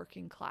of the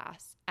working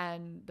class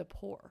and the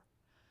poor.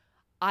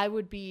 I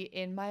would be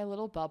in my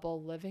little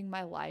bubble, living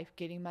my life,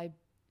 getting my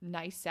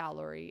nice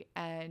salary,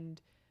 and,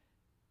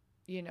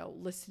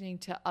 listening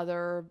to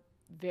other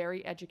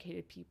very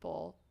educated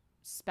people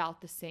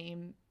spout the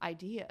same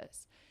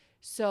ideas.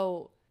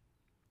 So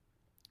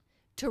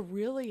to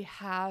really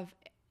have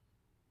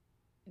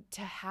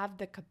to have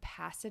the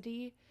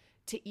capacity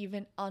to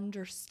even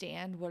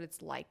understand what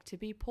it's like to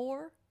be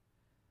poor,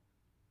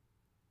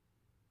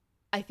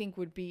 I think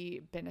would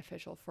be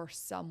beneficial for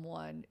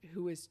someone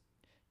who is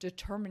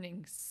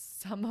determining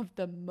some of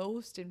the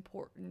most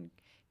important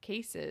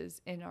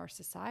cases in our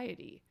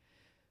society.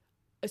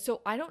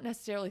 So I don't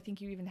necessarily think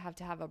you even have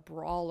to have a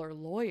brawler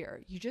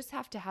lawyer. You just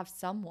have to have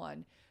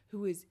someone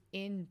who is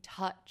in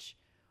touch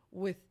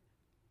with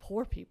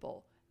poor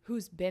people,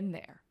 who's been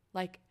there.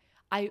 Like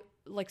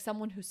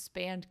someone who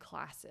spanned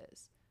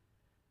classes,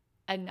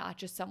 and not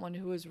just someone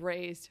who was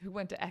raised, who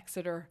went to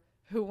Exeter,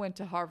 who went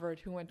to Harvard,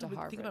 who went to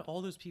Harvard. Think about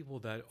all those people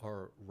that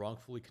are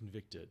wrongfully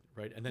convicted,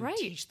 right? And then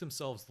teach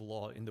themselves the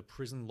law in the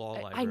prison law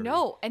library. I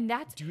know, and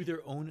that's... do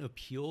their own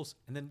appeals,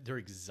 and then they're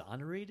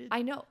exonerated?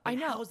 I know.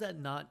 How is that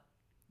not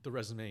the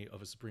resume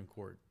of a Supreme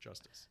Court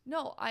justice?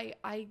 No,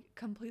 I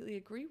completely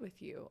agree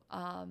with you.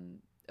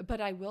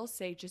 But I will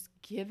say, just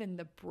given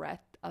the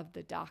breadth of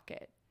the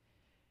docket,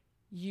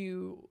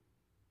 you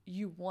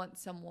want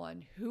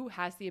someone who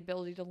has the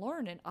ability to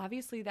learn. And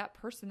obviously that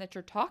person that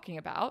you're talking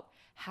about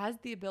has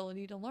the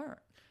ability to learn.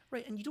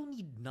 Right. And you don't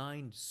need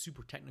 9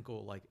 super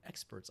technical like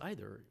experts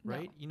either,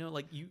 right? No. You know,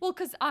 like you... Well,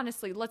 because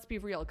honestly, let's be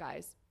real,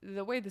 guys.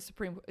 The way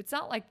it's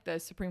not like the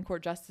Supreme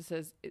Court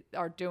justices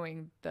are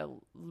doing the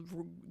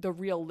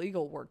real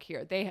legal work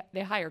here. They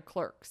hire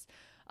clerks.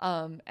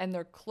 And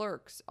their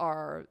clerks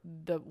are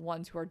the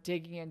ones who are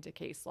digging into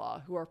case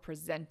law, who are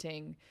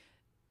presenting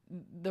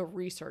the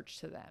research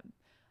to them.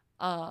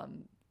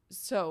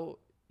 So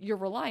you're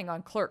relying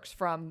on clerks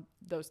from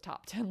those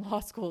top 10 law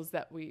schools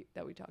that we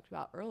talked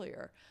about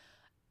earlier.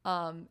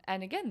 And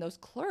again, those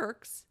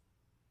clerks,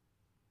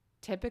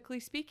 typically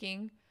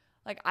speaking,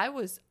 like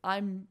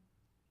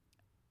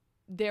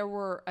there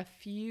were a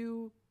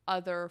few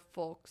other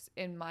folks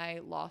in my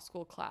law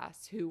school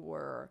class who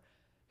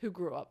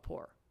grew up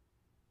poor,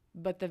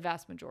 but the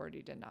vast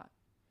majority did not.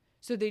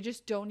 So they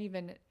just don't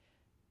even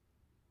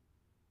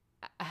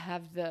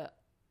have the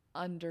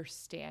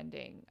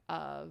understanding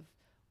of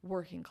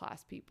working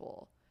class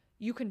people.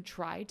 You can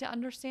try to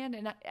understand,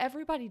 and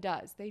everybody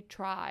does. They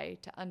try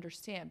to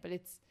understand, but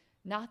it's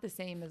not the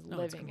same as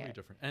living it's completely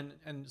different.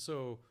 And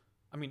so,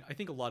 I mean, I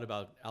think a lot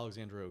about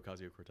Alexandria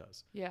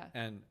Ocasio-Cortez. Yeah.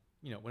 And,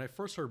 you know, when I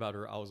first heard about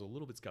her, I was a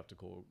little bit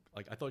skeptical.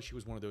 Like, I thought she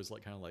was one of those,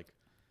 like, kind of like,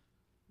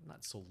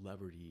 not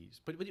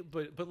celebrities,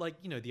 but like,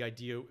 you know, the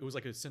idea, it was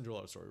like a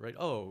Cinderella story, right?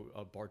 Oh,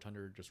 a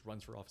bartender just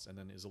runs for office and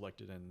then is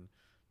elected and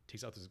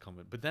takes out this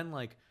incumbent. But then,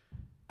 like,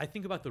 I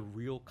think about the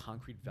real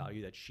concrete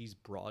value that she's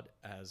brought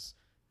as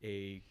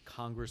a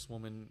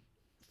congresswoman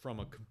from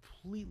a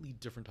completely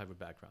different type of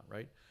background,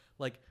 right?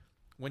 Like,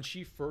 when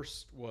she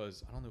first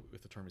was, I don't know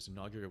if the term is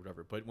inaugurated or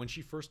whatever, but when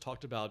she first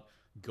talked about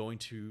going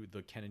to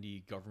the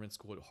Kennedy Government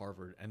School at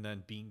Harvard and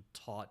then being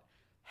taught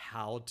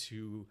how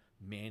to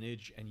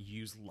manage and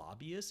use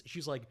lobbyists,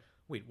 she's like,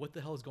 wait, what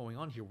the hell is going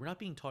on here? We're not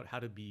being taught how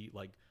to be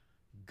like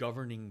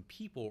governing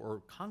people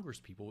or Congress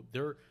people.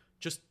 They're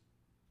just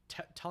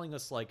telling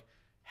us like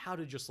how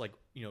to just like,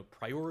 you know,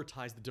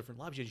 prioritize the different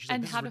lobbies. She's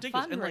and like, this how is to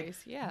ridiculous. fundraise, and like,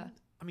 yeah.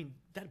 I mean,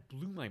 that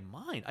blew my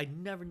mind.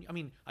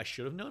 I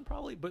should have known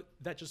probably, but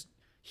that just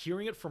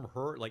hearing it from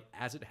her, like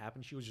as it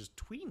happened, she was just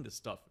tweeting this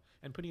stuff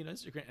and putting it on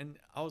Instagram. And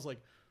I was like,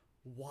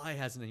 why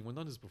hasn't anyone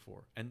done this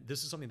before? And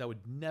this is something that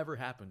would never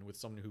happen with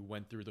someone who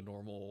went through the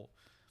normal.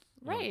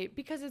 Right.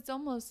 Because it's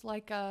almost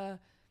like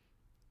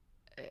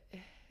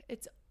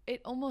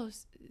it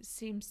almost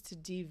seems to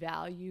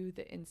devalue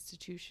the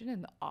institution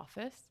and the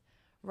office,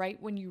 right?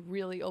 When you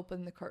really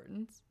open the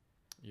curtains.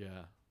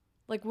 Yeah.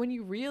 Like when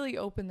you really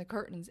open the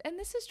curtains, and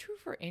this is true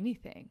for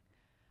anything.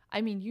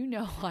 I mean, you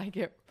know, I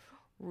get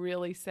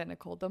really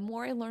cynical. The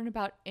more I learn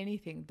about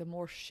anything, the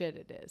more shit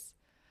it is.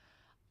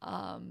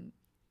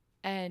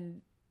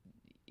 And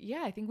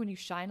yeah, I think when you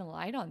shine a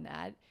light on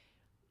that,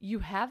 you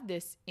have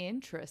this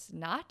interest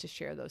not to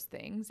share those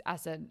things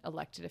as an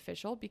elected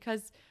official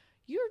because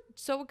you're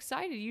so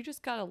excited. You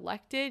just got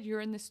elected.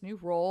 You're in this new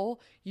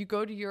role. You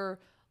go to your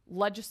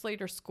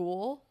legislator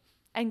school.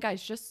 And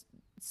guys, just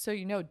so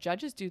you know,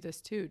 judges do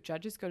this too.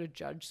 Judges go to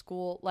judge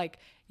school. Like,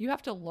 you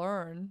have to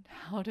learn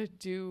how to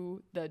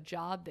do the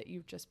job that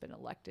you've just been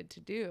elected to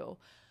do.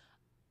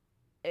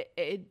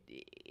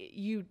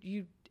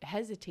 You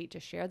hesitate to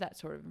share that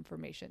sort of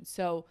information.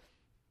 So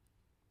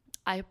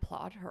I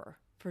applaud her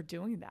for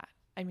doing that.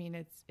 I mean,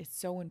 it's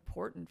so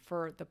important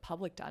for the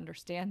public to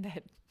understand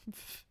that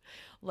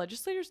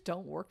legislators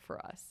don't work for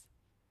us.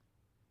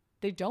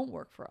 They don't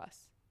work for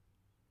us.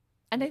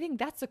 And I think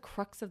that's the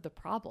crux of the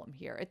problem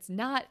here. It's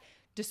not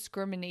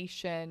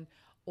discrimination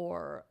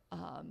or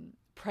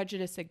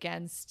prejudice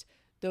against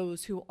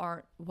those who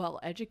aren't well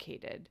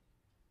educated.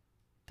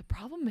 The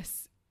problem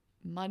is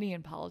money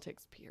in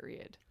politics,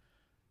 period.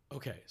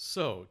 Okay,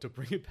 so to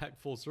bring it back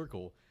full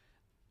circle,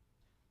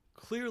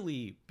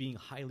 clearly being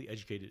highly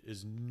educated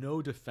is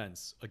no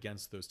defense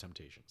against those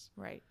temptations.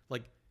 Right.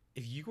 Like,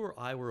 if you or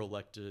I were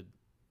elected,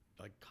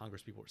 like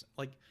Congress people,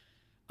 like,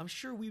 I'm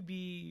sure we'd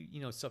be,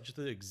 you know, subject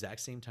to the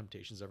exact same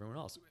temptations as everyone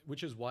else,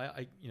 which is why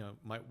I, you know,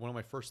 one of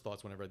my first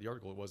thoughts when I read the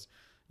article was,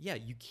 yeah,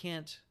 you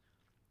can't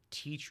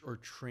teach or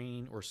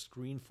train or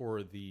screen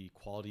for the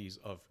qualities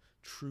of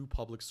true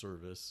public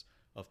service,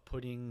 of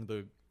putting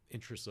the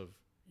interests of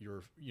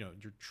your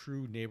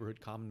true neighborhood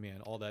common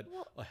man, all that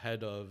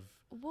ahead of.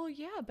 Well,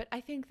 yeah, but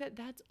I think that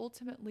that's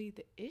ultimately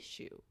the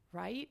issue,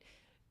 right?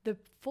 The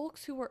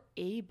folks who are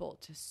able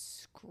to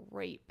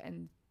scrape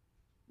and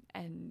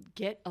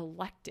get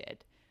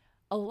elected,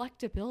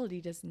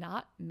 electability does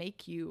not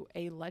make you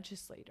a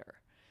legislator.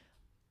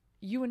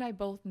 You and I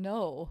both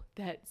know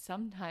that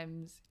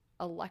sometimes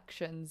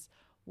elections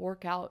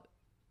work out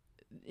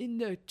in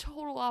the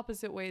total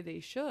opposite way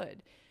they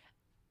should.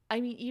 I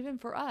mean, even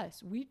for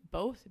us, we'd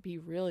both be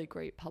really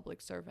great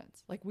public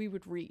servants. Like, we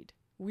would read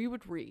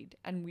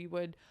and we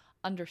would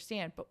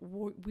understand, but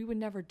we would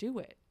never do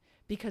it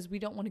because we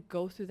don't want to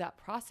go through that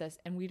process,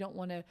 and we don't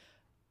want to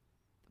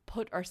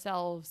put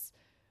ourselves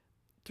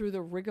through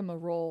the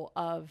rigmarole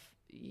of,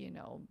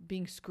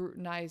 being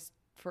scrutinized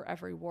for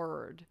every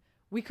word.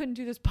 We couldn't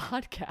do this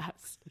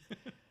podcast.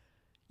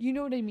 You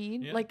know what I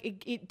mean? Yeah. Like,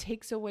 it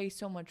takes away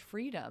so much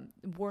freedom.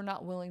 We're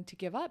not willing to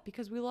give up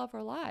because we love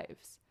our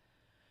lives.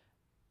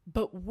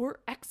 But we're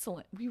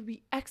excellent. We would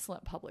be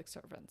excellent public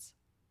servants.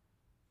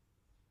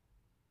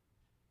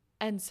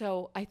 And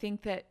so I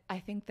think that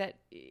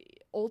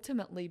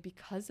ultimately,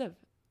 because of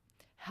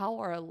how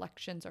our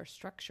elections are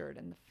structured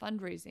and the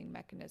fundraising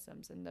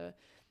mechanisms and the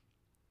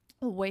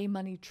way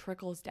money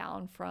trickles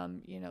down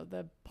from,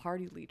 the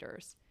party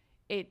leaders,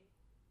 it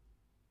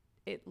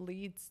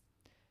leads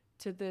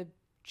to the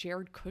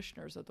Jared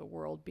Kushners of the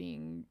world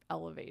being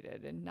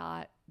elevated and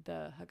not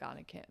the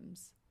Hagana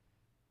Kims.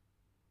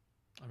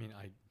 I mean,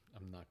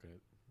 I'm not going to,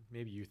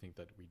 maybe you think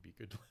that we'd be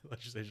good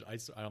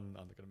legislators. I'm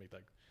not going to make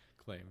that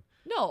claim.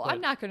 No, but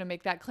I'm not going to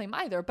make that claim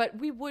either, but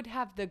we would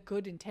have the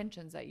good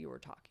intentions that you were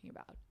talking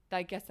about.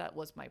 I guess that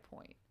was my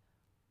point.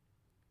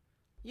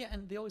 Yeah,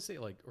 and they always say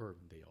but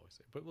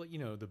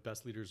the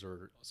best leaders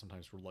are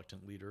sometimes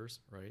reluctant leaders,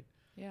 right?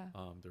 Yeah.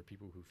 There are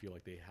people who feel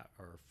like they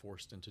are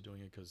forced into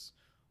doing it because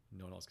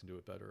no one else can do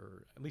it better,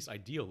 or at least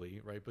ideally,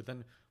 right? But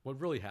then what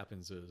really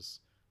happens is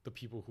the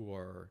people who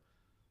are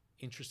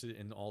interested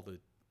in all the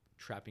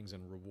trappings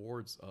and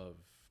rewards of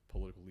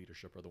political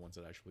leadership are the ones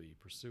that actually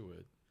pursue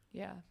it.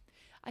 Yeah.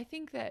 I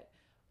think that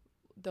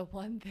the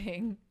one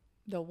thing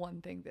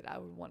that I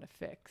would want to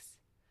fix,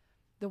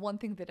 the one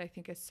thing that I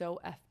think is so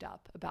effed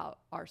up about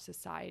our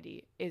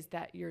society is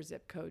that your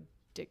zip code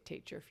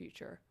dictates your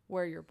future,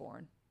 where you're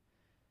born.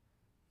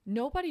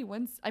 Nobody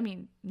wins. I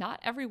mean, not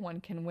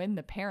everyone can win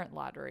the parent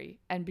lottery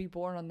and be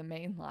born on the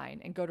main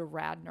line and go to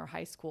Radnor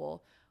High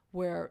School,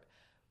 where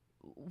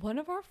one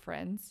of our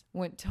friends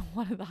went to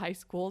one of the high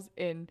schools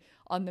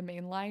on the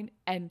main line,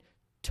 and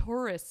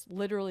tourists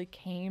literally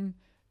came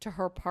to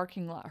her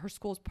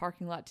school's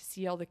parking lot, to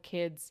see all the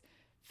kids'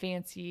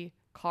 fancy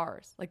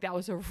cars. Like, that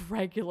was a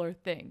regular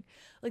thing.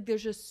 Like,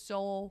 there's just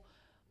so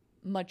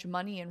much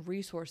money and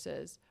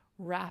resources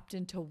wrapped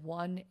into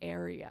one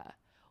area.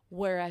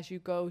 Whereas you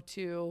go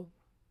to,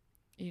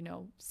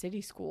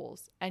 city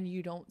schools and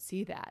you don't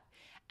see that.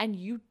 And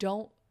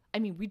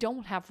we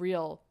don't have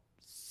real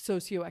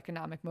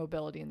socioeconomic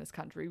mobility in this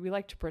country. We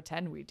like to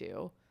pretend we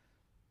do.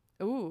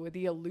 Ooh,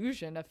 the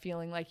illusion of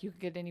feeling like you could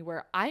get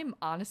anywhere. I'm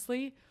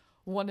honestly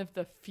one of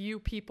the few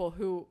people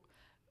who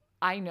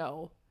I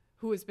know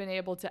who has been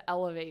able to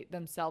elevate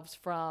themselves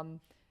from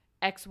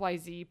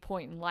XYZ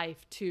point in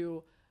life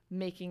to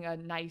making a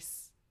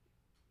nice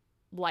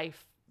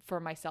life for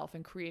myself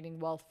and creating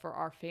wealth for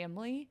our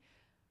family.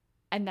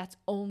 And that's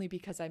only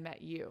because I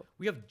met you.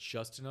 We have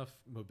just enough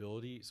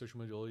social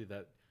mobility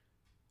that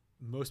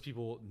most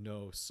people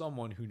know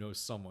someone who knows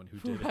someone who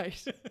did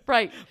it.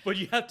 Right. But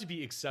you have to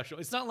be exceptional.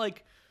 It's not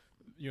like,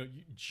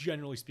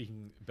 generally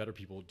speaking, better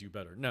people do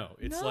better. No,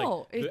 it's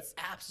the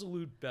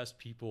absolute best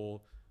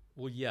people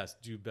will, yes,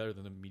 do better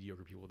than the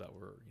mediocre people that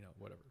were,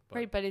 whatever.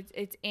 But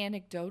it's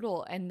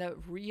anecdotal, and the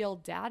real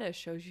data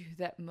shows you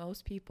that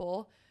most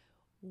people,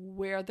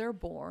 where they're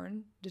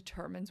born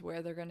determines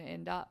where they're going to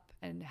end up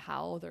and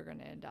how they're going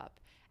to end up.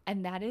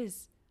 And that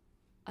is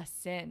a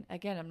sin.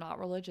 Again, I'm not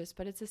religious,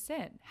 but it's a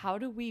sin. How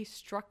do we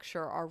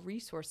structure our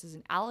resources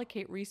and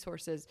allocate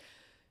resources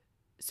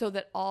so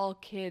that all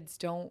kids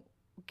don't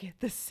get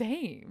the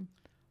same?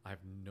 I have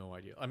no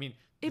idea. I mean,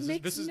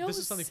 this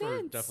is something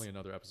for definitely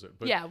another episode.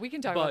 But, yeah, we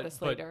can talk about this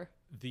later.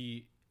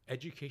 The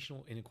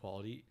educational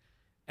inequality,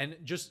 and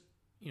just,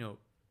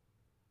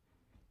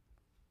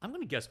 I'm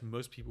going to guess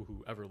most people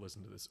who ever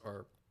listen to this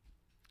are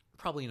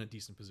probably in a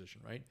decent position,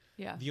 right?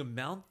 Yeah. The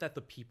amount that the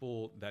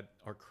people that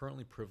are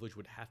currently privileged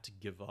would have to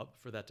give up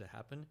for that to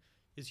happen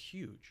is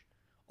huge.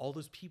 All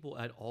those people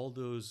at all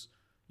those,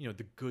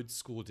 the good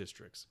school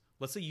districts.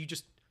 Let's say you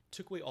just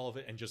took away all of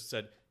it and just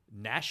said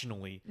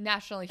nationally,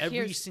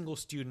 every single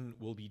student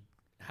will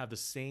have the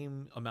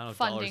same amount of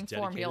funding dollars dedicated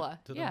formula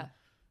to them. Yeah.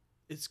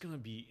 It's going to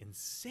be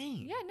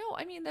insane. Yeah, no,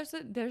 I mean, there's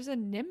a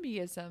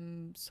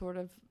NIMBYism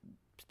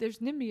there's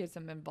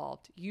NIMBYism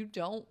involved. You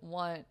don't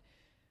want,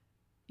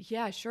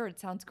 yeah, sure, it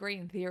sounds great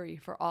in theory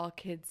for all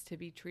kids to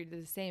be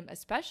treated the same,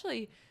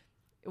 especially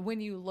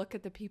when you look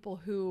at the people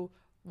who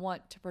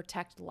want to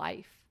protect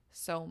life.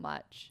 so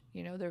much.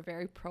 You know, they're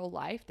very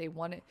pro-life. They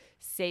want to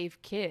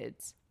save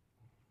kids.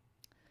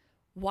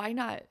 Why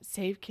not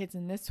save kids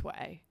in this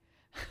way?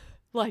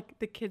 Like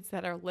the kids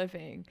that are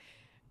living,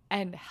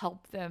 and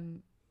help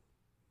them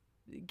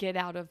get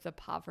out of the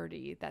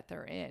poverty that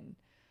they're in.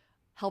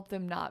 Help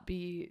them not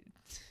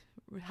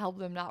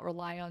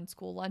rely on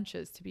school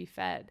lunches to be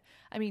fed.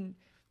 I mean,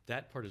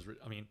 that part is,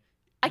 I mean,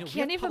 I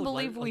can't even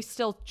believe we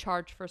still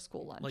charge for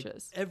school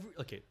lunches.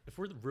 If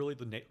we're really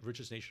the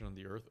richest nation on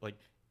the earth, like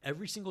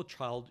every single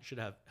child should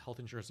have health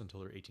insurance until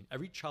they're 18.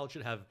 Every child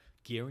should have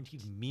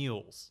guaranteed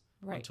meals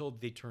until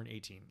they turn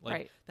 18.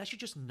 Like that should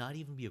just not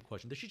even be a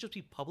question. There should just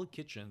be public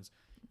kitchens.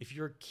 If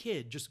you're a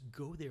kid, just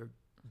go there,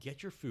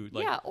 get your food.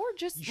 Like, or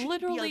just you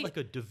literally be at like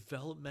a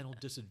developmental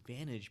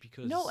disadvantage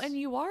because and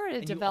you are at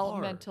a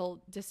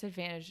developmental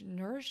disadvantage.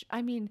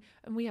 And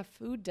we have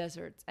food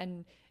deserts,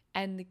 and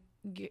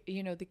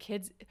the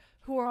kids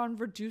who are on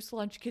reduced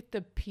lunch get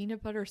the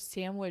peanut butter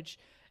sandwich.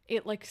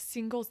 It like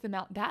singles them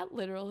out. That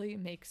literally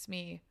makes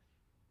me,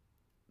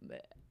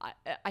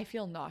 I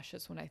feel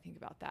nauseous when I think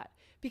about that,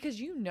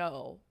 because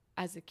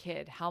as a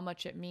kid how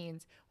much it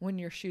means when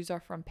your shoes are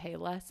from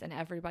Payless and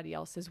everybody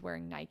else is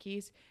wearing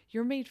Nikes.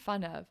 You're made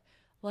fun of.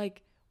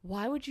 Like,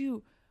 why would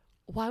you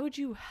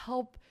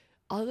help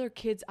other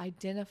kids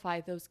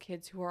identify those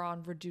kids who are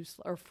on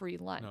reduced or free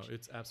lunch? No,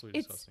 it's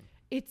absolutely disgusting.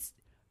 It's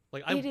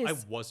like I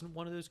wasn't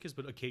one of those kids,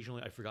 but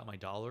occasionally I forgot my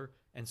dollar,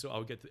 and so I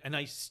would get and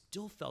I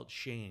still felt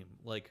shame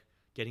like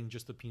getting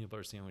just the peanut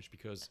butter sandwich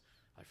because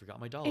I forgot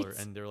my dollar,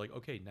 and they're like,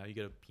 okay, now you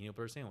get a peanut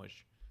butter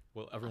sandwich.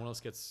 Well, everyone else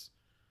gets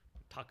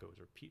tacos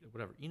or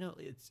whatever. You know,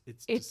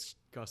 it's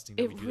disgusting.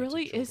 That it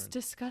really is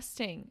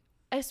disgusting,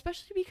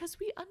 especially because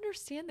we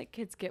understand that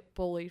kids get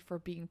bullied for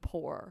being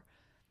poor.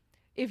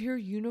 If your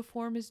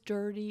uniform is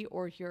dirty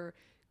or your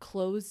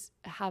clothes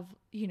have,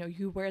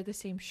 you wear the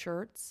same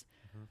shirts.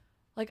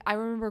 Like, I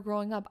remember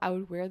growing up, I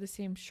would wear the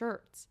same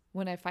shirts.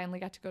 When I finally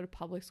got to go to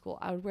public school,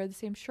 I would wear the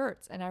same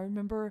shirts. And I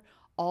remember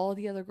all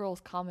the other girls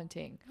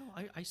commenting. No,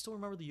 I still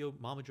remember the Yo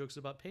Mama jokes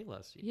about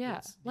Payless. Yeah.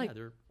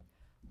 They're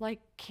like,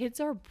 kids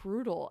are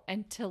brutal.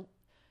 And to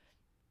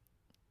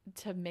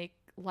make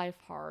life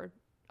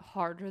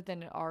harder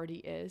than it already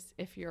is,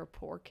 if you're a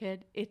poor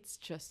kid, it's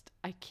just,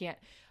 I can't.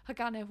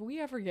 Hagana, if we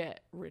ever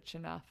get rich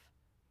enough,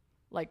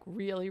 like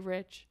really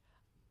rich,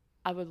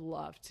 I would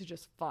love to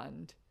just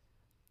fund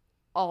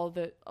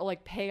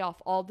pay off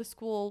all the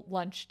school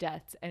lunch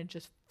debts and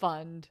just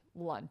fund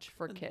lunch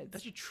for kids.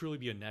 That should truly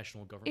be a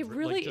national government. It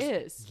really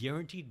is.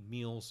 Guaranteed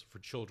meals for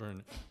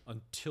children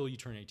until you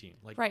turn 18.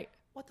 Like, right.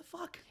 What the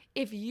fuck?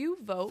 If you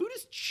vote, food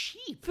is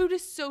cheap. Food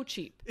is so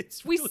cheap.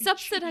 We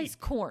subsidize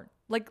corn.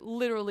 Like,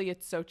 literally,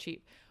 it's so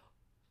cheap.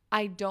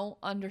 I don't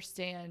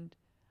understand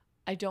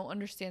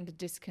the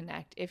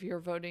disconnect if you're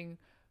voting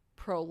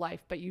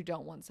pro-life, but you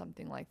don't want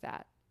something like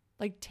that.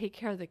 Like, take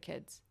care of the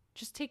kids.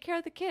 Just take care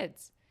of the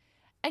kids.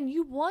 And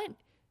you want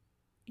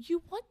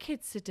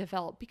kids to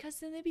develop, because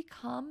then they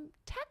become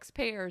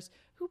taxpayers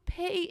who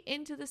pay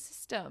into the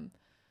system.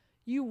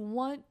 You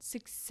want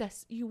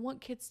success. You want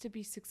kids to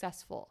be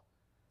successful.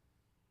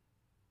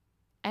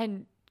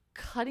 And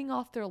cutting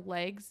off their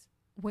legs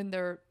when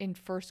they're in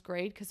first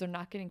grade because they're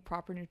not getting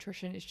proper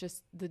nutrition is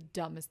just the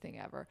dumbest thing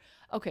ever.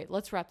 Okay,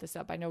 let's wrap this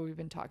up. I know we've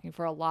been talking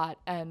for a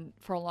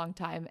long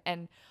time.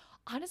 And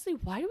honestly,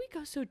 why do we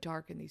go so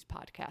dark in these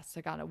podcasts,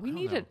 Hagana? We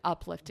need an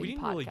uplifting podcast. We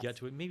didn't really get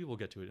to it. Maybe we'll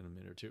get to it in a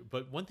minute or two.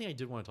 But one thing I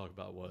did want to talk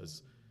about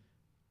was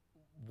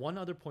one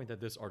other point that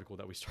this article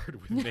that we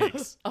started with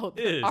makes.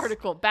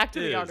 Back to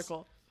the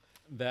article.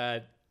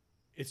 That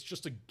it's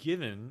just a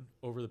given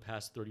over the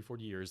past 30,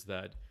 40 years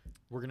that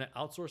we're going to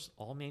outsource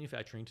all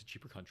manufacturing to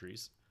cheaper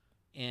countries.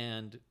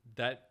 And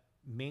that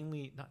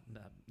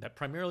that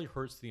primarily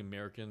hurts the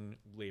American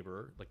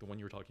labor, like the one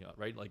you were talking about,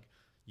 right? Like,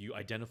 you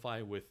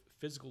identify with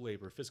physical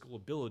labor, physical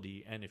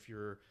ability, and if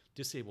you're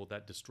disabled,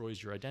 that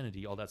destroys your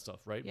identity, all that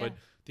stuff, right? Yeah. But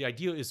the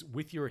idea is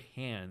with your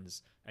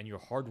hands and your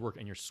hard work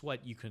and your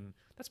sweat,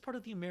 that's part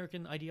of the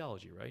American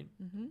ideology, right?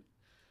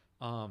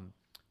 Mm-hmm.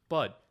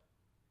 But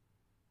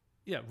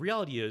yeah,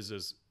 reality is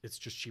it's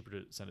just cheaper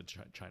to send it to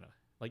China.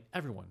 Like,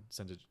 everyone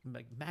sends it.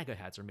 Like, MAGA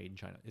hats are made in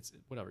China. It's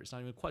whatever. It's not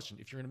even a question.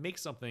 If you're going to make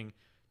something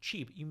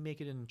cheap, you make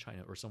it in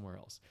China or somewhere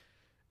else.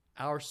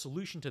 Our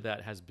solution to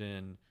that has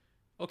been,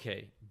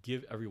 okay,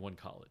 give everyone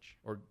college,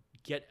 or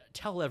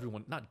tell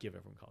everyone to go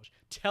to college.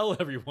 Tell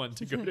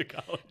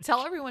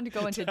everyone to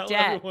go into debt.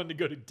 Tell everyone to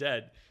go to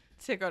debt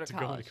to go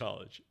to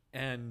college.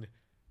 And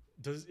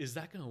is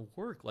that going to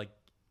work? Like,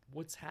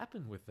 what's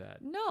happened with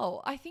that?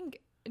 No,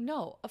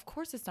 of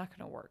course it's not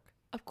going to work.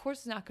 Of course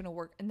it's not going to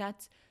work. And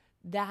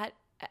that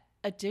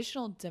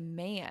additional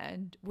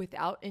demand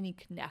without any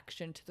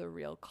connection to the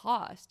real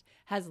cost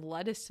has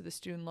led us to the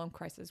student loan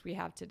crisis we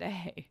have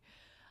today.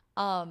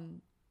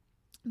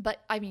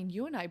 But I mean,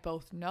 you and I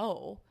both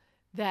know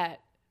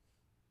that,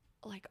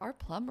 like, our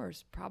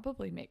plumbers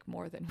probably make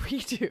more than we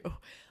do.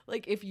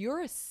 Like, if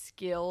you're a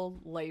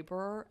skilled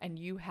laborer and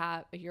you're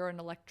an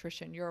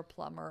electrician, you're a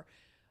plumber,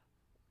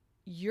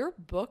 you're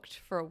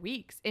booked for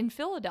weeks. In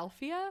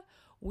Philadelphia,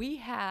 we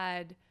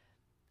had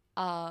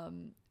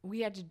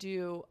we had to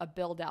do a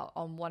build out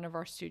on one of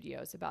our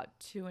studios about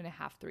 2.5,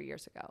 3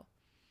 years ago.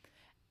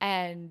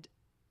 And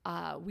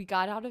we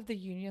got out of the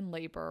union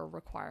labor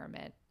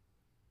requirement,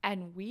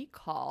 and we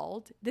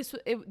called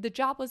the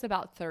job was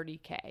about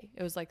 30K.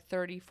 It was like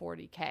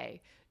 40K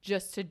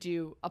just to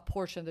do a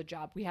portion of the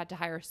job. We had to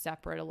hire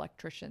separate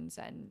electricians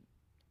and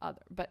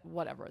but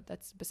whatever,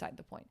 that's beside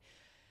the point.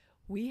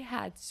 We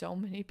had so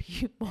many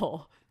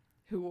people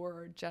who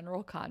were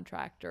general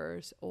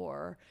contractors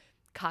or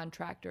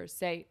contractors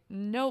say,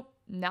 nope,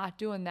 not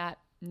doing that,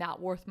 not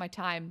worth my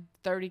time.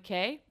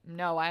 30K?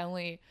 No,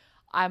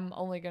 I'm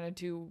only going to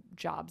do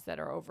jobs that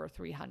are over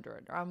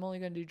 300, or I'm only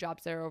going to do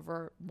jobs that are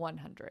over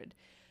 100.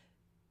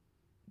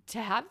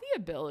 To have the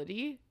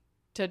ability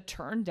to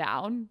turn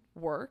down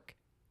work,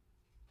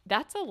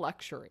 that's a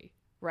luxury,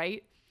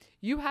 right?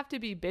 You have to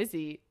be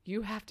busy.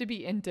 You have to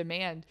be in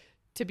demand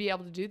to be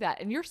able to do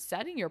that. And you're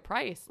setting your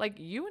price. Like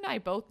you and I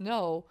both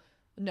know,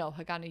 no,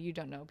 Hagana, you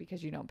don't know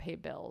because you don't pay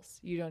bills.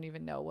 You don't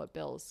even know what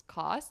bills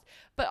cost.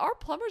 But our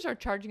plumbers are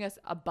charging us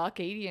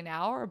 $1.80 an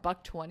hour,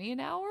 $1.20 an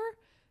hour.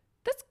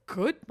 That's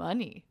good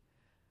money.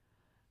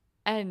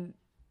 And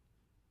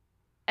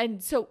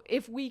so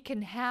if we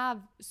can have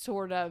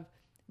sort of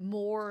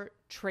more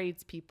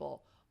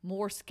tradespeople,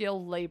 more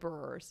skilled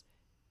laborers,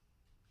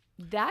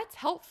 that's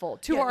helpful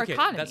to our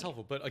economy. That's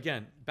helpful. But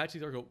again, back to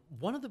the article,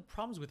 one of the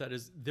problems with that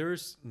is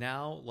there's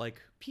now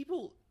like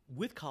people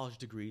with college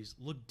degrees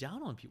look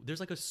down on people. There's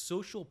like a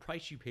social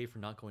price you pay for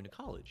not going to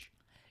college.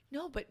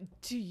 No, but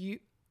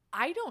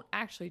I don't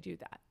actually do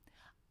that.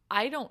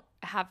 I don't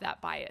have that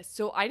bias.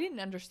 So I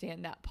didn't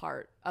understand that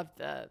part of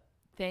the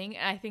thing.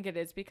 And I think it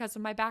is because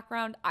of my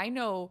background. I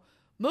know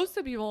most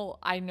of the people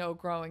I know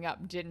growing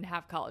up didn't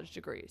have college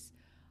degrees.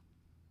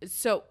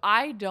 So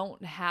I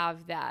don't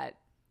have that.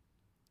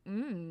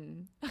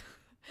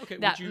 Okay.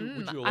 Would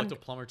you elect a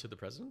plumber to the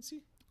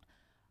presidency?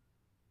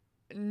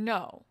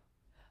 No.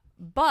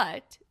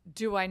 But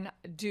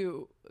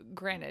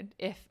granted,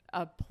 if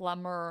a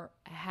plumber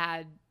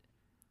had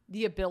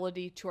the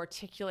ability to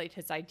articulate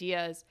his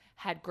ideas,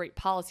 had great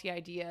policy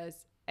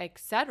ideas,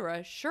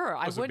 etc., sure,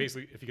 I would. So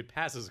basically, if he could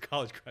pass as a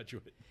college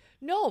graduate.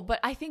 No, but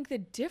I think the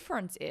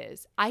difference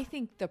is, I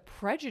think the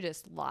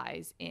prejudice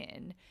lies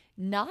in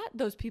not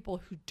those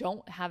people who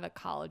don't have a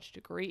college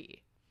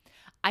degree.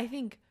 I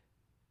think,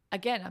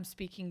 again, I'm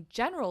speaking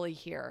generally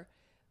here,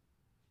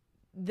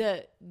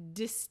 the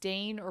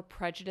disdain or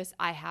prejudice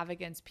I have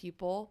against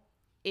people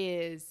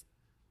is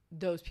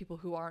those people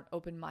who aren't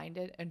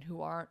open-minded and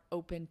who aren't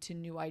open to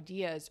new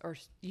ideas or,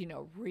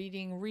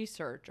 reading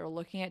research or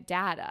looking at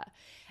data.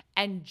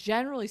 And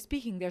generally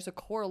speaking, there's a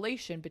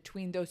correlation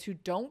between those who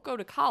don't go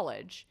to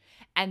college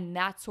and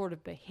that sort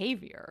of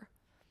behavior.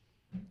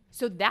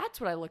 So that's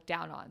what I look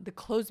down on, the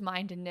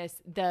closed-mindedness,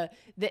 the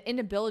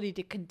inability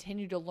to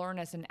continue to learn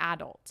as an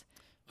adult.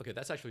 Okay,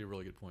 that's actually a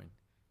really good point.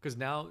 Because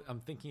now I'm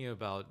thinking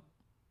about,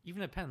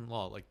 even at Penn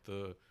Law, like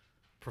the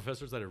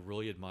professors that I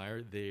really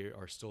admire, they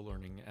are still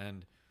learning.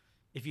 And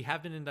if you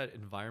have been in that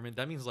environment,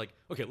 that means like,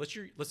 okay, let's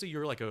say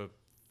you're like a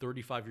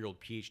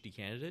 35-year-old PhD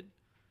candidate.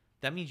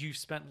 That means you've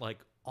spent like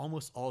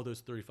almost all of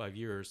those 35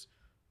 years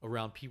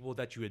around people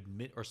that you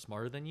admit are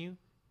smarter than you.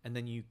 And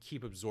then you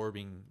keep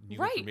absorbing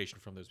new information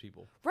from those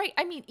people. Right.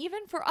 I mean,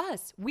 even for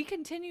us, we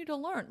continue to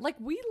learn. Like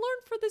we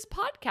learn for this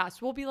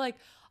podcast. We'll be like,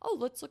 oh,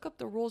 let's look up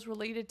the rules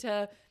related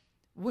to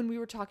when we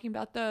were talking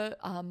about the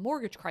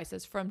mortgage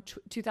crisis from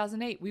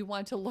 2008. We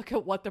wanted to look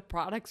at what the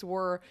products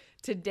were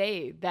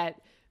today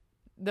that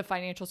the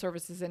financial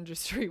services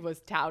industry was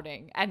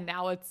touting. And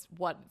now it's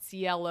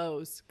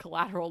CLOs,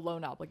 collateral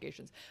loan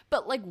obligations.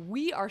 But like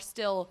we are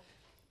still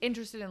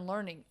interested in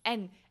learning.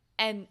 And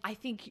I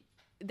think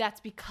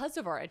that's because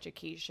of our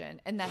education,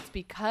 and that's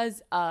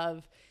because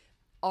of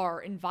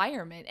our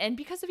environment and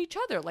because of each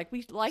other. Like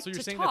we like to talk.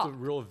 So you're saying that the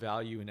real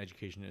value in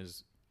education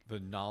is the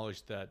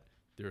knowledge that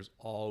there's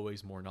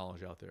always more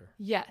knowledge out there.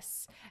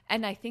 Yes.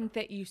 And I think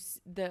that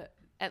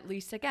at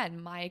least again,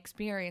 my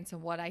experience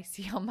and what I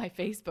see on my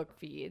Facebook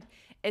feed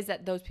is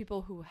that those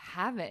people who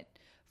haven't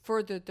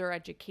furthered their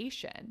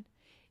education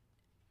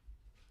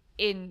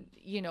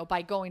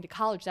by going to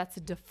college, that's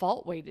a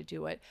default way to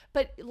do it.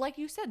 But like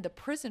you said, the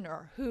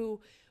prisoner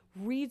who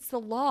reads the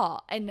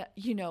law and,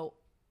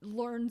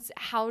 learns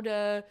how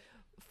to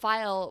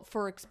file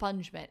for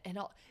expungement and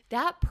all,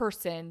 that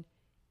person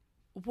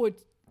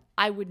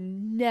I would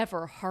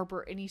never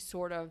harbor any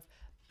sort of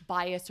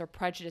bias or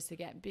prejudice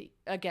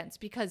against,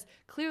 because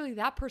clearly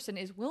that person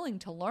is willing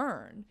to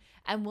learn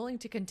and willing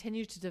to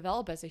continue to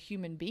develop as a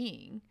human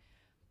being.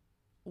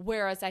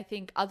 Whereas I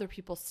think other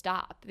people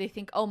stop. They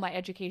think, oh, my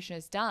education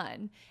is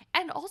done.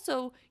 And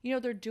also,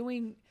 they're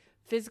doing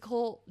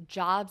physical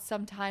jobs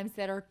sometimes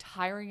that are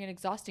tiring and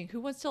exhausting. Who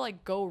wants to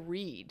like go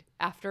read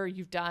after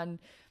you've done,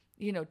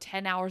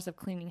 10 hours of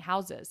cleaning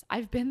houses?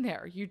 I've been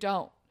there. You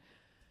don't.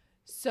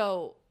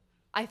 So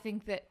I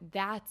think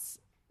that's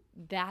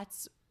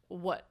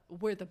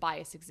where the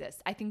bias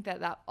exists. I think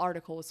that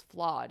article was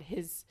flawed.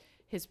 His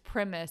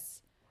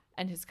premise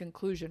and his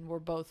conclusion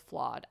were both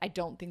flawed. I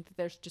don't think that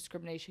there's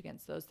discrimination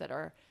against those that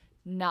are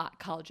not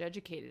college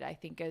educated. I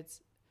think it's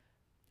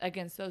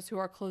against those who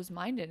are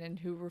closed-minded and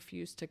who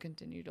refuse to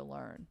continue to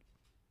learn.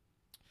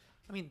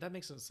 I mean, that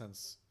makes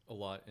sense a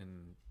lot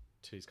in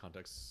today's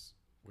context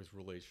with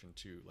relation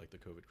to like the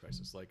COVID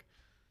crisis. Like,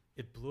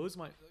 it blows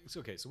my. It's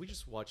okay. So we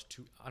just watched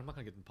two. I'm not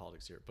gonna get into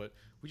politics here, but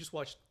we just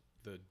watched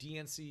the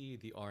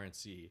DNC, the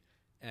RNC,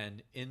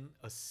 and in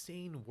a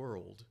sane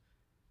world,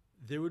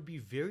 there would be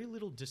very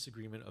little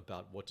disagreement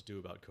about what to do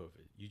about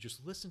COVID. You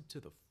just listen to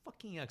the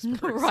fucking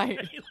experts, Right?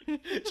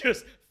 Like,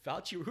 just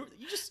Fauci.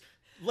 You just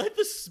let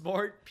the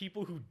smart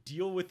people who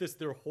deal with this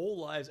their whole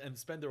lives and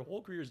spend their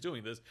whole careers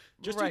doing this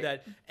just do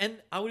that. And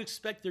I would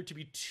expect there to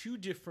be two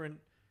different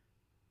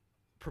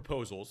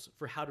proposals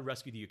for how to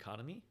rescue the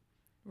economy.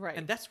 Right.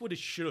 And that's what it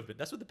should have been.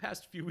 That's what the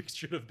past few weeks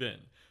should have been.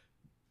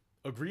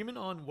 Agreement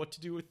on what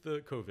to do with the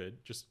COVID.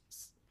 Just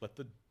let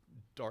the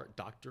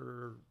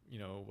doctor,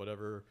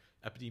 whatever,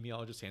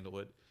 epidemiologist handle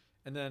it.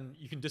 And then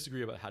you can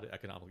disagree about how to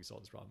economically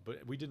solve this problem.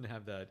 But we didn't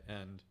have that.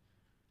 And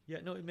yeah,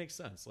 no, it makes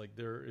sense. Like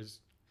there is,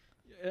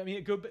 I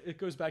mean, it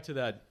goes back to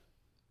that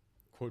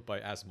quote by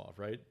Asimov,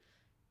 right?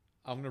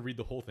 I'm going to read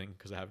the whole thing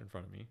because I have it in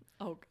front of me.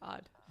 Oh,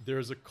 God. There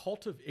is a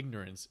cult of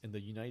ignorance in the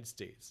United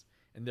States,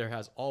 and there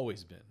has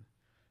always been.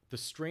 The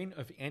strain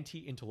of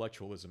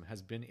anti-intellectualism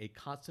has been a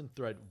constant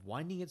thread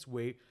winding its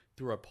way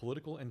through our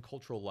political and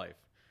cultural life,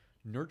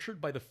 nurtured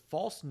by the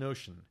false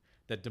notion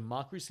that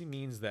democracy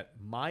means that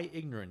my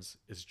ignorance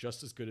is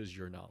just as good as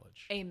your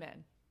knowledge.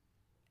 Amen.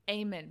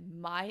 Amen.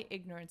 My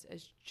ignorance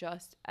is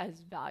just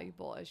as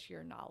valuable as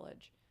your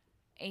knowledge.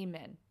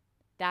 Amen.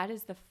 That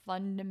is the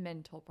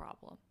fundamental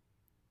problem.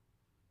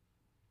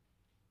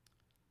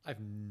 I have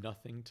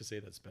nothing to say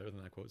that's better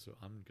than that quote, so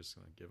I'm just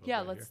going to give up.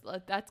 Yeah,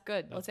 That's that's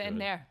good. Let's end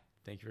good. there.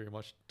 Thank you very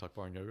much, Tuck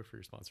Bar and Yoga, for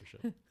your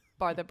sponsorship.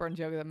 Bar that burns,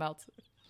 yoga that melts.